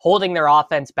holding their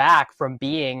offense back from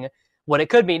being what it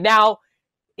could be. Now,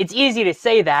 it's easy to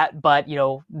say that, but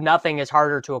nothing is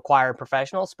harder to acquire in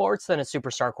professional sports than a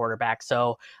superstar quarterback.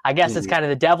 So I guess it's kind of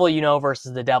the devil you know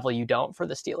versus the devil you don't for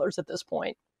the Steelers at this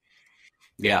point.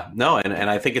 Yeah, no, and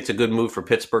I think it's a good move for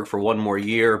Pittsburgh for one more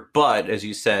year. But as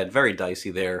you said, very dicey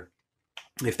there.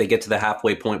 If they get to the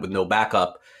halfway point with no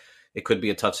backup, it could be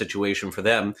a tough situation for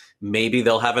them. Maybe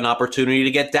they'll have an opportunity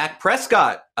to get Dak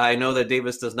Prescott. I know that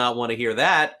Davis does not want to hear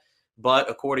that, but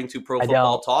according to Pro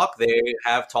Football Talk, they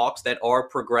have talks that are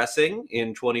progressing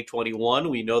in 2021.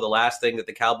 We know the last thing that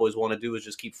the Cowboys want to do is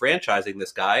just keep franchising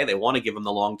this guy. They want to give him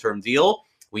the long-term deal.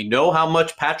 We know how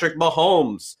much Patrick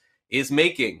Mahomes is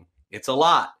making. It's a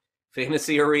lot.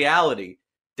 Fantasy or reality.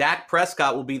 Dak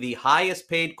Prescott will be the highest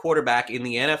paid quarterback in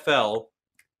the NFL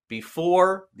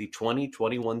before the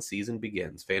 2021 season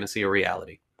begins. Fantasy or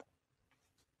reality?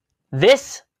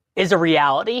 This is a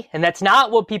reality, and that's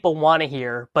not what people want to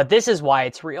hear, but this is why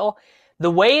it's real. The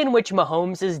way in which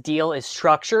Mahomes' deal is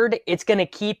structured, it's going to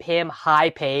keep him high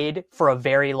paid for a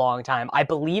very long time. I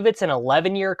believe it's an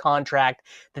 11-year contract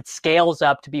that scales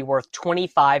up to be worth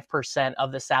 25%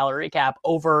 of the salary cap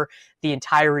over the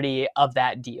entirety of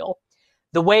that deal.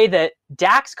 The way that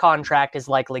Dak's contract is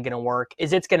likely going to work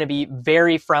is it's going to be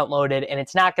very front-loaded, and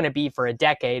it's not going to be for a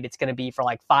decade. It's going to be for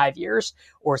like 5 years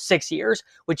or 6 years,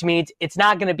 which means it's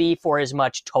not going to be for as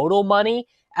much total money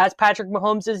as Patrick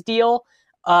Mahomes' deal,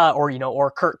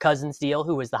 or Kirk Cousins' deal,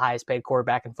 who was the highest paid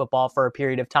quarterback in football for a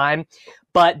period of time.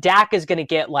 But Dak is going to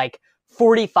get like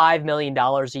 $45 million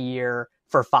a year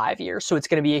for 5 years. So it's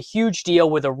going to be a huge deal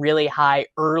with a really high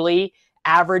early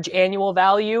average annual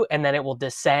value, and then it will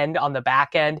descend on the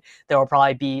back end. There will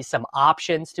probably be some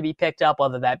options to be picked up,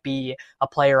 whether that be a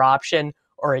player option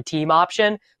or a team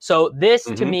option. So this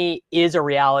to me is a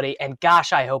reality, and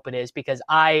gosh, I hope it is, because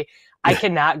I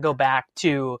cannot go back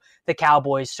to the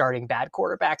Cowboys starting bad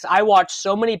quarterbacks. I watched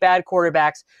so many bad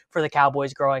quarterbacks for the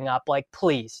Cowboys growing up. Like,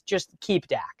 please, just keep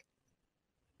Dak.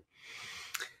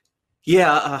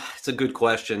 Yeah, it's a good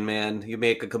question, man. You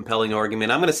make a compelling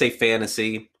argument. I'm going to say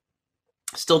fantasy.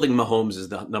 Still think Mahomes is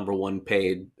the number one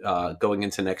paid going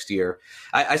into next year.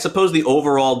 I suppose the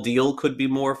overall deal could be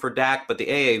more for Dak, but the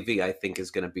AAV I think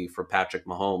is going to be for Patrick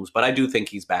Mahomes. But I do think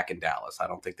he's back in Dallas. I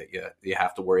don't think that you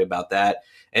have to worry about that.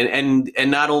 And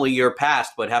not only your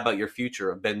past, but how about your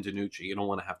future of Ben DiNucci? You don't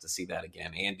want to have to see that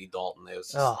again. Andy Dalton, it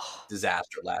was a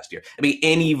disaster last year. I mean,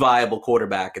 any viable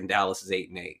quarterback in Dallas is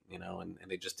 8-8, and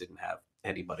they just didn't have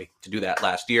anybody to do that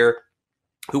last year.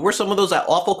 Who were some of those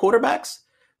awful quarterbacks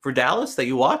for Dallas that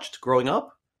you watched growing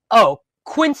up? Oh,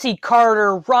 Quincy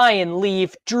Carter, Ryan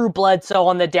Leaf, Drew Bledsoe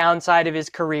on the downside of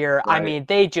his career. Right. I mean,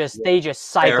 they just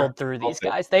cycled through these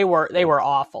guys. They were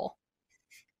awful.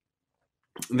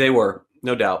 They were,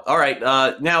 no doubt. All right,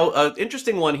 now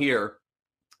interesting one here.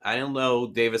 I don't know,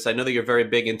 Davis. I know that you're very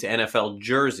big into NFL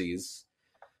jerseys.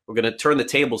 We're going to turn the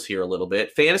tables here a little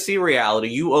bit. Fantasy reality.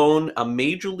 You own a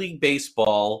Major League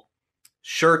Baseball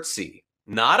shirtsy,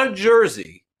 not a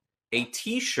jersey. A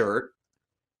T-shirt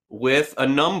with a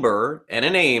number and a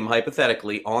name,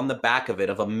 hypothetically, on the back of it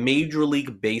of a Major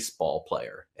League Baseball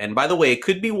player. And by the way, it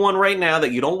could be one right now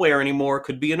that you don't wear anymore. It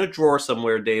could be in a drawer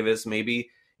somewhere, Davis. Maybe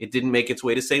it didn't make its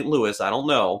way to St. Louis. I don't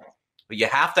know. But you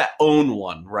have to own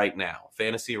one right now.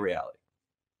 Fantasy or reality?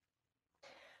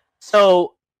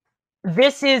 So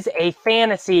this is a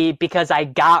fantasy because I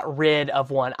got rid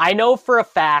of one. I know for a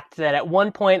fact that at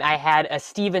one point I had a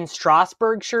Steven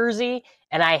Strasburg jersey,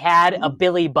 and I had a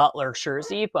Billy Butler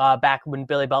jersey back when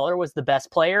Billy Butler was the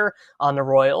best player on the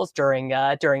Royals during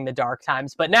the dark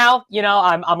times. But now,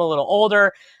 I'm a little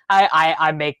older.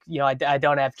 I make, I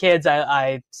don't have kids.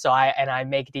 I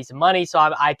make decent money, so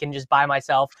I can just buy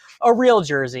myself a real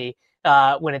jersey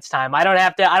when it's time. I don't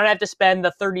have to spend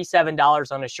the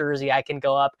 $37 on a jersey. I can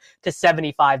go up to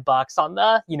 $75 on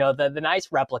the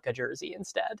nice replica jersey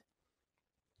instead.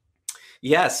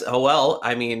 Yes. Well,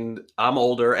 I mean, I'm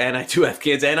older and I do have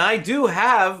kids, and I do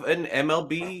have an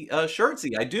MLB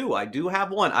shirtsy. I do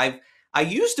have one. I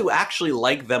used to actually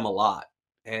like them a lot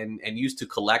and used to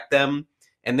collect them.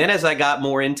 And then as I got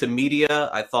more into media,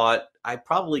 I thought I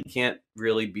probably can't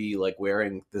really be like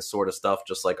wearing this sort of stuff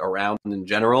just like around in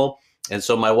general. And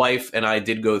so my wife and I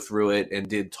did go through it and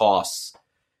did toss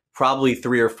probably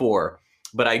 3 or 4.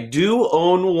 But I do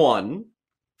own one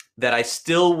that I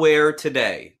still wear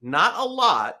today. Not a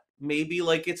lot. Maybe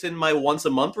like it's in my once a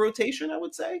month rotation, I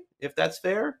would say, if that's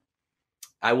fair.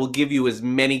 I will give you as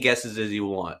many guesses as you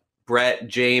want. Brett,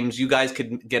 James, you guys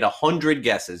could get 100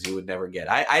 guesses you would never get.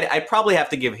 I probably have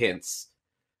to give hints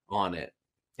on it.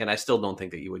 And I still don't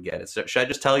think that you would get it. So should I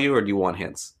just tell you, or do you want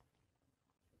hints?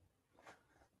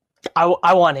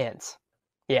 I want hints.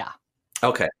 Yeah.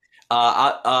 Okay.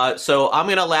 So I'm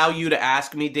going to allow you to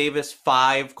ask me, Davis,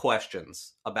 5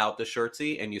 questions about the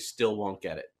Shirtsy, and you still won't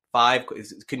get it. 5.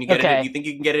 Can you get it? You think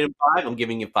you can get it in 5? I'm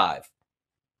giving you 5.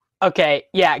 Okay,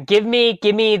 yeah. Give me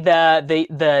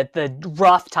the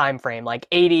rough time frame, like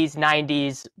 80s,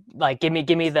 90s. Like give me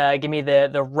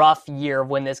the rough year of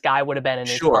when this guy would have been in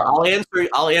his Sure, prime.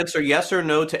 I'll answer yes or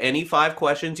no to any 5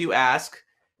 questions you ask,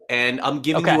 and I'm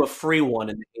giving you a free one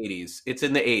in the 80s. It's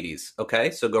in the 80s.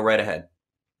 Okay, so go right ahead.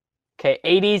 Okay,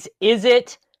 80s. Is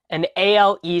it an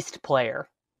AL East player?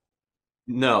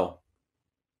 No.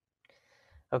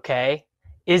 Okay.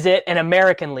 Is it an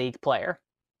American League player?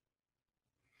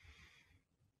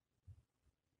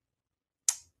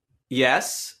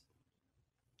 Yes.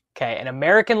 Okay, an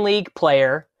American League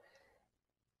player.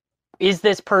 Is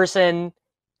this person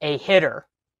a hitter?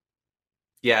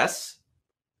 Yes.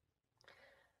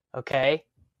 Okay.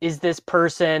 Is this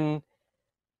person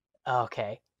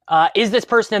is this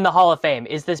person in the Hall of Fame?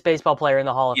 Is this baseball player in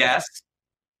the Hall of Fame?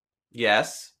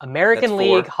 Yes. American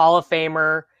League Hall of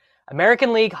Famer.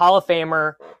 American League Hall of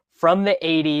Famer from the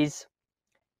 80s.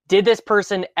 Did this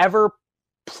person ever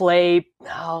play?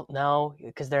 No,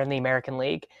 because they're in the American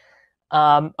League.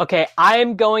 Okay,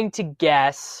 I'm going to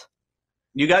guess.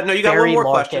 You got Barry one more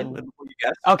Larkin. question before you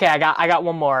guess. Okay, I got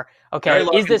one more. Okay,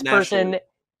 is this person? National.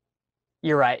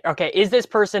 You're right. Okay, is this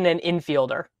person an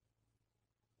infielder?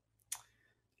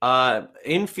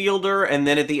 Infielder, and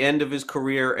then at the end of his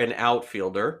career, an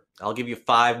outfielder. I'll give you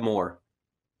 5 more.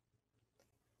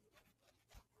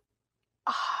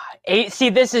 See,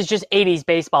 this is just 80s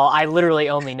baseball. I literally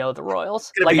only know the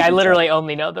Royals. I literally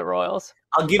only know the Royals.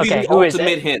 I'll give you the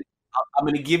ultimate hint. I'm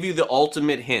going to give you the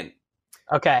ultimate hint.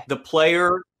 Okay. The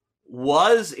player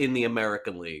was in the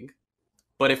American League,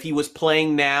 but if he was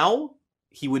playing now,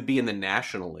 he would be in the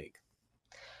National League.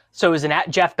 So it was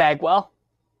Jeff Bagwell?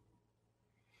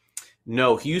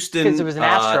 No, Houston. Because it was an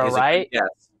Astro, right? Yes,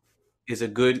 is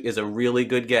a really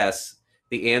good guess.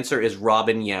 The answer is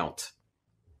Robin Yount.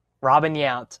 Robin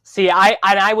Yount. See,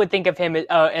 I would think of him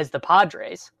as the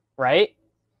Padres, right?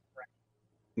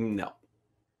 No.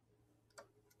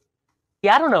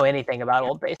 Yeah, I don't know anything about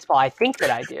old baseball. I think that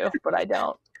I do, but I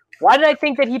don't. Why did I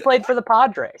think that he played for the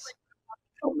Padres? I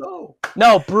don't know.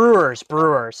 No, Brewers.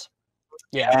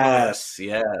 Yeah. Yes.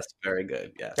 Very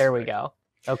good. Yes. There we go.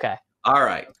 Okay. All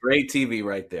right. Great TV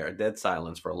right there. Dead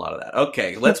silence for a lot of that.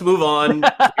 Okay, let's move on.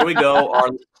 Here we go.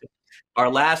 Our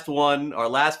last one, our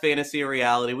last fantasy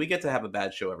reality. We get to have a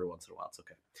bad show every once in a while. It's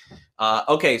okay.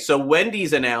 Okay, so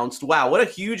Wendy's announced, wow, what a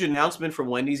huge announcement from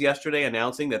Wendy's yesterday,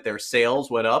 announcing that their sales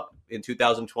went up in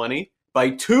 2020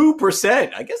 by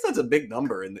 2%. I guess that's a big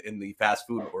number in the fast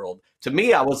food world. To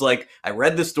me, I was like, I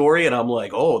read the story and I'm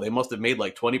like, oh, they must have made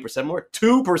like 20% more.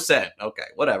 2%. Okay,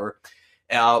 whatever.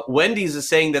 Wendy's is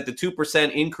saying that the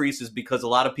 2% increase is because a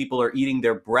lot of people are eating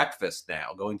their breakfast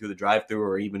now, going through the drive-thru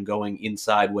or even going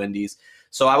inside Wendy's.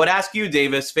 So I would ask you,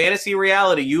 Davis, fantasy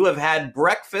reality, you have had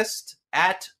breakfast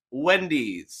at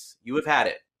Wendy's. You have had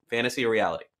it. Fantasy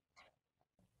reality.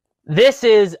 This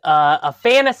is a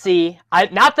fantasy.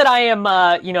 Not that I am,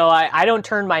 I don't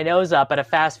turn my nose up at a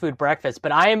fast food breakfast,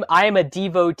 but I am a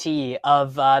devotee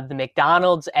of the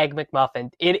McDonald's Egg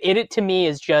McMuffin. It to me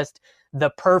is just the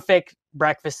perfect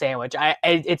breakfast sandwich.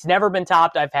 It's never been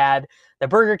topped. I've had the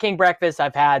Burger King breakfast.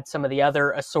 I've had some of the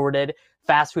other assorted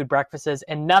fast food breakfasts,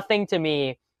 and nothing to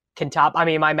me can top. I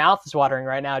mean, my mouth is watering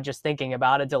right now just thinking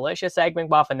about a delicious Egg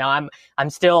McMuffin. Now I'm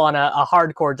still on a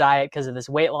hardcore diet because of this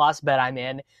weight loss bet I'm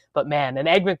in. But man, an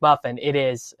Egg McMuffin,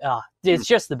 it's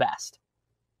just the best.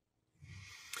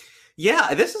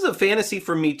 Yeah, this is a fantasy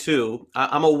for me too.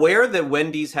 I'm aware that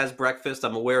Wendy's has breakfast.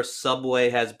 I'm aware Subway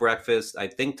has breakfast. I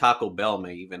think Taco Bell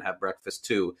may even have breakfast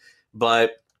too.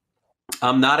 But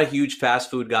I'm not a huge fast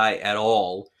food guy at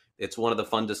all. It's one of the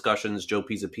fun discussions Joe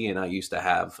Pisapia and I used to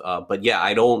have. But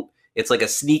yeah, it's like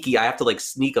I have to like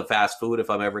sneak a fast food if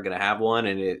I'm ever going to have one.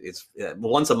 And it's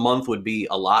once a month would be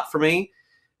a lot for me.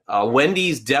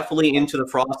 Wendy's definitely into the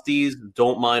Frosties.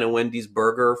 Don't mind a Wendy's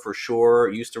burger for sure.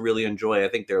 Used to really enjoy, I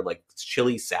think they're like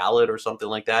chili salad or something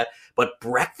like that. But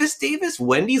breakfast, Davis,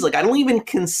 Wendy's, like I don't even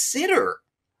consider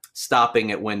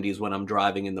stopping at Wendy's when I'm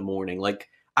driving in the morning. Like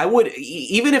I would,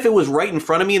 even if it was right in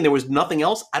front of me and there was nothing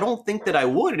else, I don't think that I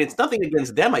would. And it's nothing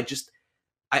against them.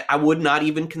 I would not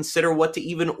even consider what to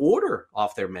even order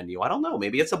off their menu. I don't know.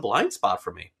 Maybe it's a blind spot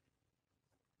for me.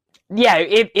 Yeah,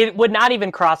 it would not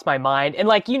even cross my mind. And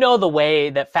like, the way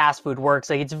that fast food works,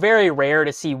 like it's very rare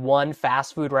to see one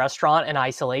fast food restaurant in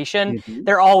isolation. Mm-hmm.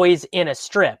 They're always in a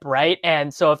strip, right?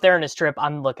 And so if they're in a strip,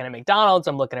 I'm looking at McDonald's,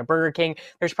 I'm looking at Burger King.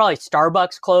 There's probably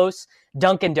Starbucks close,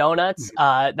 Dunkin' Donuts.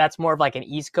 Mm-hmm. That's more of like an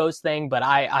East Coast thing. But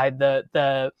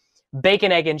the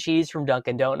bacon, egg, and cheese from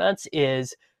Dunkin' Donuts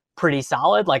is pretty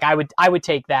solid. Like I would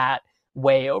take that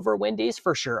way over Wendy's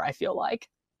for sure, I feel like.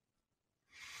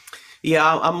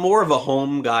 Yeah, I'm more of a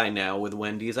home guy now with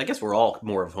Wendy's. I guess we're all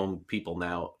more of home people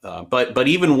now. But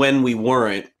even when we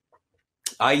weren't,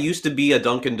 I used to be a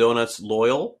Dunkin' Donuts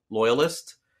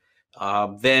loyalist.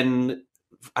 Then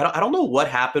I don't know what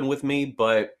happened with me,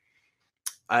 but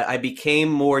I became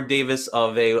more Davis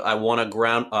of I want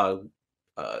to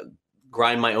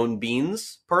grind my own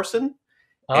beans person.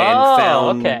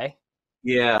 Okay.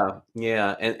 Yeah.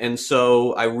 And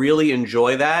so I really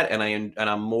enjoy that, and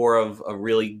I'm more of a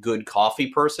really good coffee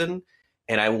person.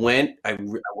 And I went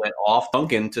off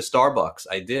Dunkin' to Starbucks.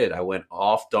 I went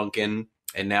off Dunkin',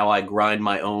 and now I grind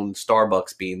my own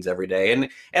Starbucks beans every day. And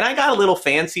I got a little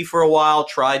fancy for a while,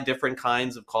 tried different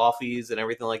kinds of coffees and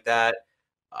everything like that.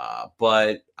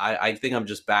 But I think I'm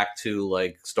just back to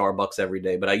like Starbucks every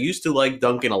day. But I used to like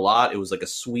Dunkin' a lot. It was like a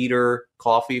sweeter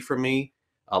coffee for me.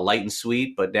 Light and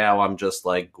sweet, but now I'm just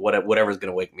like whatever's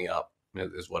going to wake me up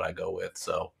is what I go with.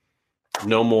 So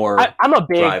no more. I'm a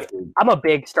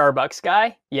big Starbucks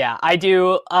guy. Yeah, I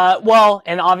do. Well,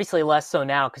 and obviously less so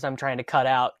now because I'm trying to cut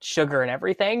out sugar and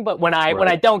everything. But when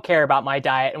I don't care about my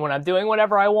diet and when I'm doing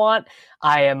whatever I want,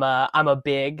 I'm a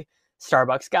big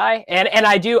Starbucks guy. And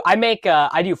I do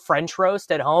French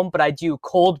roast at home, but I do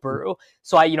cold brew.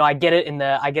 So I get it in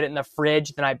the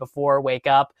fridge the night before, wake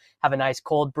up, have a nice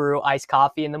cold brew, iced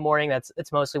coffee in the morning.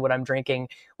 It's mostly what I'm drinking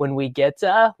when we get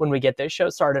this show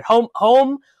started. Home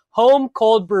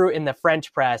cold brew in the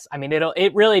French press. I mean,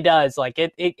 it really does. Like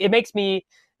it makes me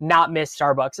not miss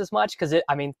Starbucks as much because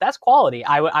that's quality.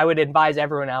 I would advise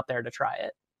everyone out there to try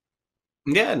it.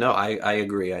 Yeah, no, I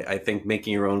agree. I think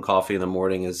making your own coffee in the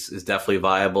morning is definitely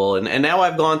viable. And now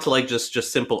I've gone to like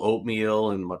just simple oatmeal,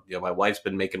 and my wife's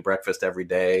been making breakfast every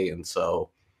day, and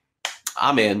so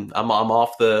I'm in. I'm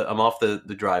off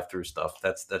the drive-through stuff.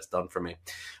 That's done for me.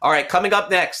 All right, coming up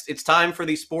next, it's time for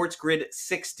the Sports Grid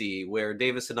 60, where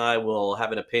Davis and I will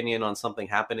have an opinion on something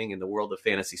happening in the world of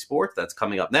fantasy sports. That's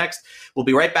coming up next. We'll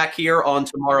be right back here on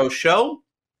tomorrow's show.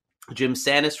 Jim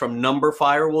Sanis from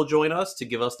Numberfire will join us to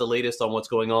give us the latest on what's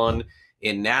going on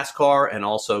in NASCAR, and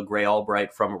also Gray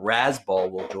Albright from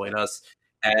Razzball will join us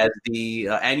as the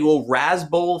annual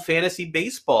Razzball Fantasy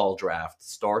Baseball Draft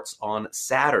starts on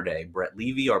Saturday. Brett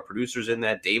Levy, our producer's in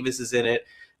that. Davis is in it.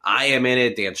 I am in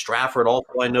it. Dan Strafford,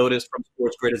 also I noticed from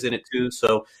Sports Grid, is in it too.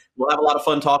 So we'll have a lot of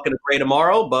fun talking to Gray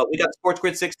tomorrow, but we got Sports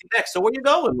Grid 60 next. So where you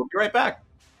going? We'll be right back.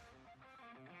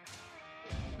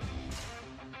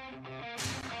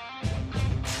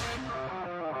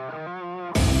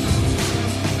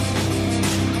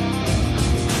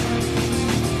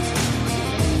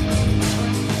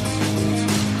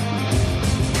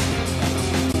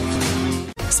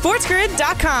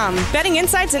 SportsGrid.com. Betting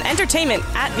insights and entertainment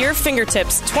at your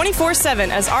fingertips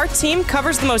 24/7 as our team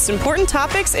covers the most important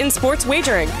topics in sports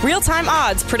wagering. Real-time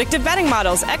odds, predictive betting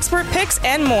models, expert picks,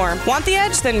 and more. Want the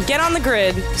edge? Then get on the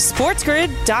grid.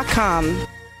 SportsGrid.com.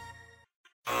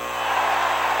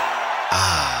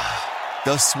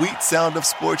 The sweet sound of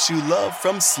sports you love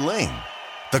from Sling.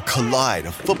 The collide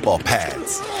of football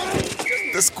pads.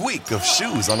 The squeak of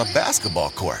shoes on a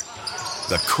basketball court.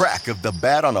 The crack of the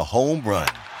bat on a home run.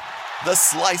 The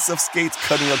slice of skates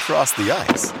cutting across the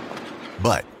ice.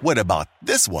 But what about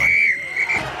this one?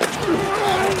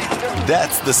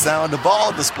 That's the sound of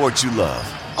all the sports you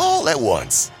love, all at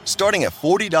once. Starting at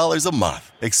 $40 a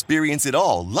month. Experience it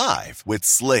all live with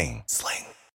Sling.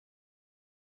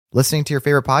 Listening to your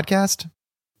favorite podcast?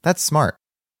 That's smart.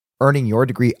 Earning your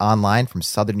degree online from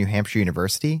Southern New Hampshire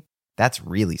University? That's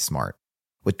really smart.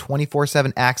 With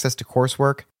 24/7 access to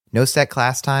coursework, no set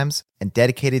class times, and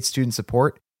dedicated student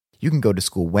support, you can go to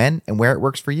school when and where it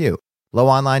works for you. Low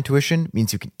online tuition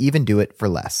means you can even do it for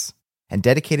less. And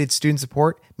dedicated student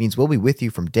support means we'll be with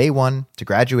you from day one to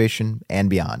graduation and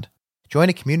beyond. Join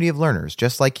a community of learners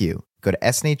just like you. Go to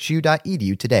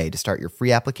snhu.edu today to start your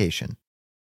free application.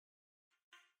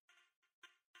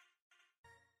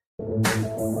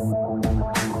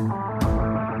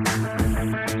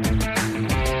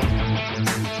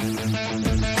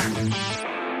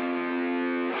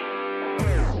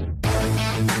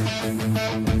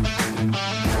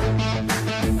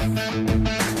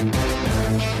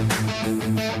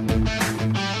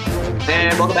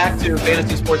 And welcome back to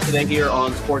Fantasy Sports Today here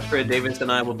on Sports Grid. Davis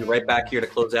and I will be right back here to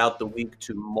close out the week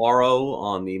tomorrow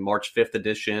on the March 5th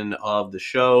edition of the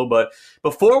show. But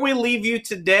before we leave you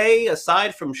today,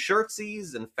 aside from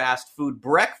shirtsies and fast food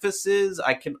breakfasts,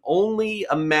 I can only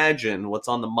imagine what's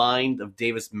on the mind of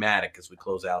Davis Maddock as we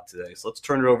close out today. So let's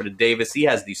turn it over to Davis. He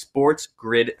has the Sports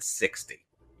Grid 60.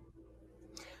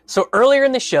 So earlier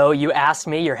in the show, you asked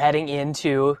me, you're heading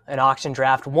into an auction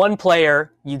draft. One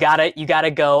player you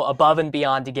gotta go above and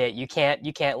beyond to get. You can't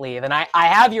leave. And I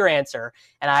have your answer,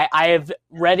 and I have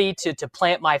ready to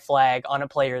plant my flag on a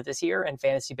player this year in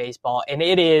fantasy baseball, and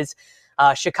it is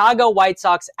Chicago White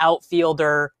Sox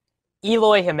outfielder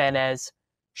Eloy Jimenez.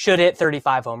 Should hit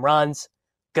 35 home runs.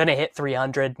 Gonna hit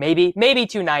 300, maybe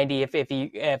 290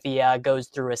 if he goes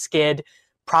through a skid.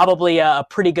 Probably a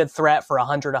pretty good threat for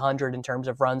 100 in terms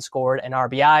of runs scored and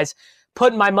RBIs.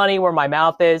 Putting my money where my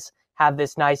mouth is. Have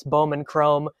this nice Bowman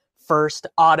Chrome first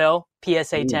auto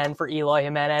PSA 10 for Eloy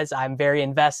Jimenez. I'm very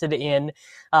invested in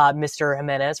Mr.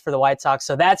 Jimenez for the White Sox.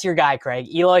 So that's your guy, Craig.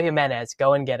 Eloy Jimenez.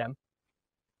 Go and get him.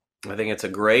 I think it's a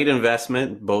great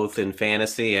investment, both in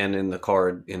fantasy and in the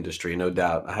card industry, no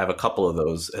doubt. I have a couple of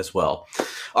those as well.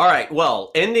 All right,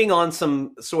 well, ending on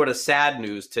some sort of sad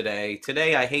news today.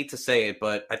 Today, I hate to say it,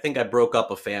 but I think I broke up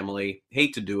a family.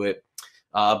 Hate to do it.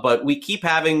 But we keep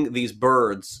having these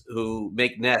birds who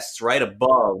make nests right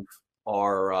above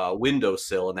our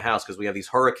windowsill in the house because we have these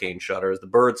hurricane shutters. The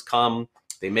birds come,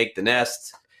 they make the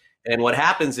nest. And what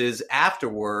happens is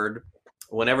afterward,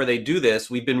 whenever they do this,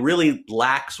 we've been really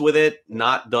lax with it,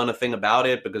 not done a thing about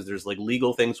it because there's like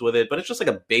legal things with it, but it's just like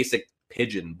a basic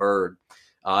pigeon bird.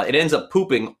 It ends up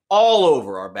pooping all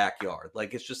over our backyard.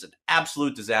 Like it's just an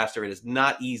absolute disaster. It is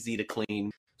not easy to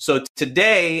clean. So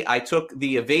today I took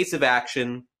the evasive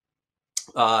action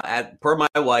per my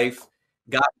wife,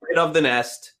 got rid of the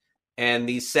nest, and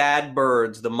these sad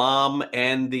birds, the mom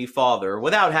and the father,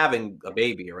 without having a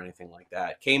baby or anything like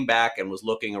that, came back and was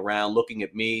looking around, looking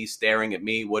at me, staring at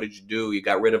me. What did you do? You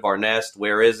got rid of our nest.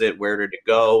 Where is it? Where did it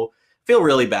go? Feel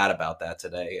really bad about that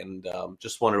today. And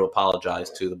just wanted to apologize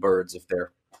to the birds if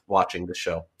they're watching the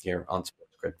show here on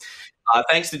Sports Grid.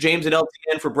 Thanks to James at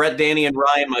LTN, for Brett, Danny, and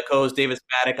Ryan, my co-host Davis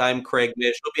Paddock. I'm Craig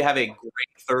Mish. Hope you have a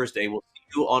great Thursday. We'll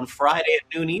see you on Friday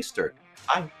at noon Eastern.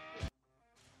 Bye.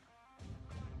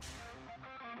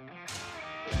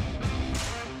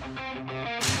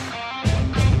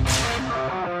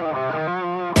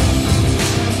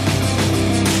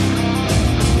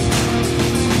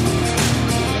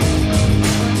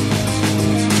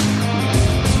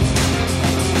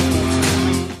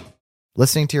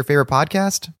 Listening to your favorite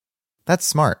podcast? That's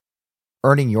smart.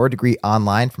 Earning your degree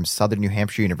online from Southern New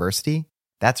Hampshire University?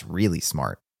 That's really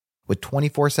smart. With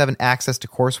 24/7 access to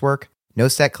coursework, no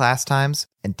set class times,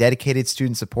 and dedicated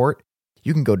student support,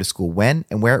 you can go to school when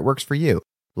and where it works for you.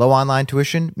 Low online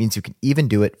tuition means you can even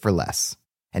do it for less.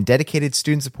 And dedicated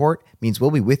student support means we'll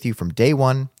be with you from day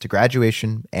one to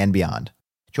graduation and beyond.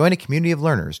 Join a community of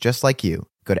learners just like you.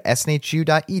 Go to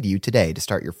snhu.edu today to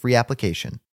start your free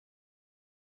application.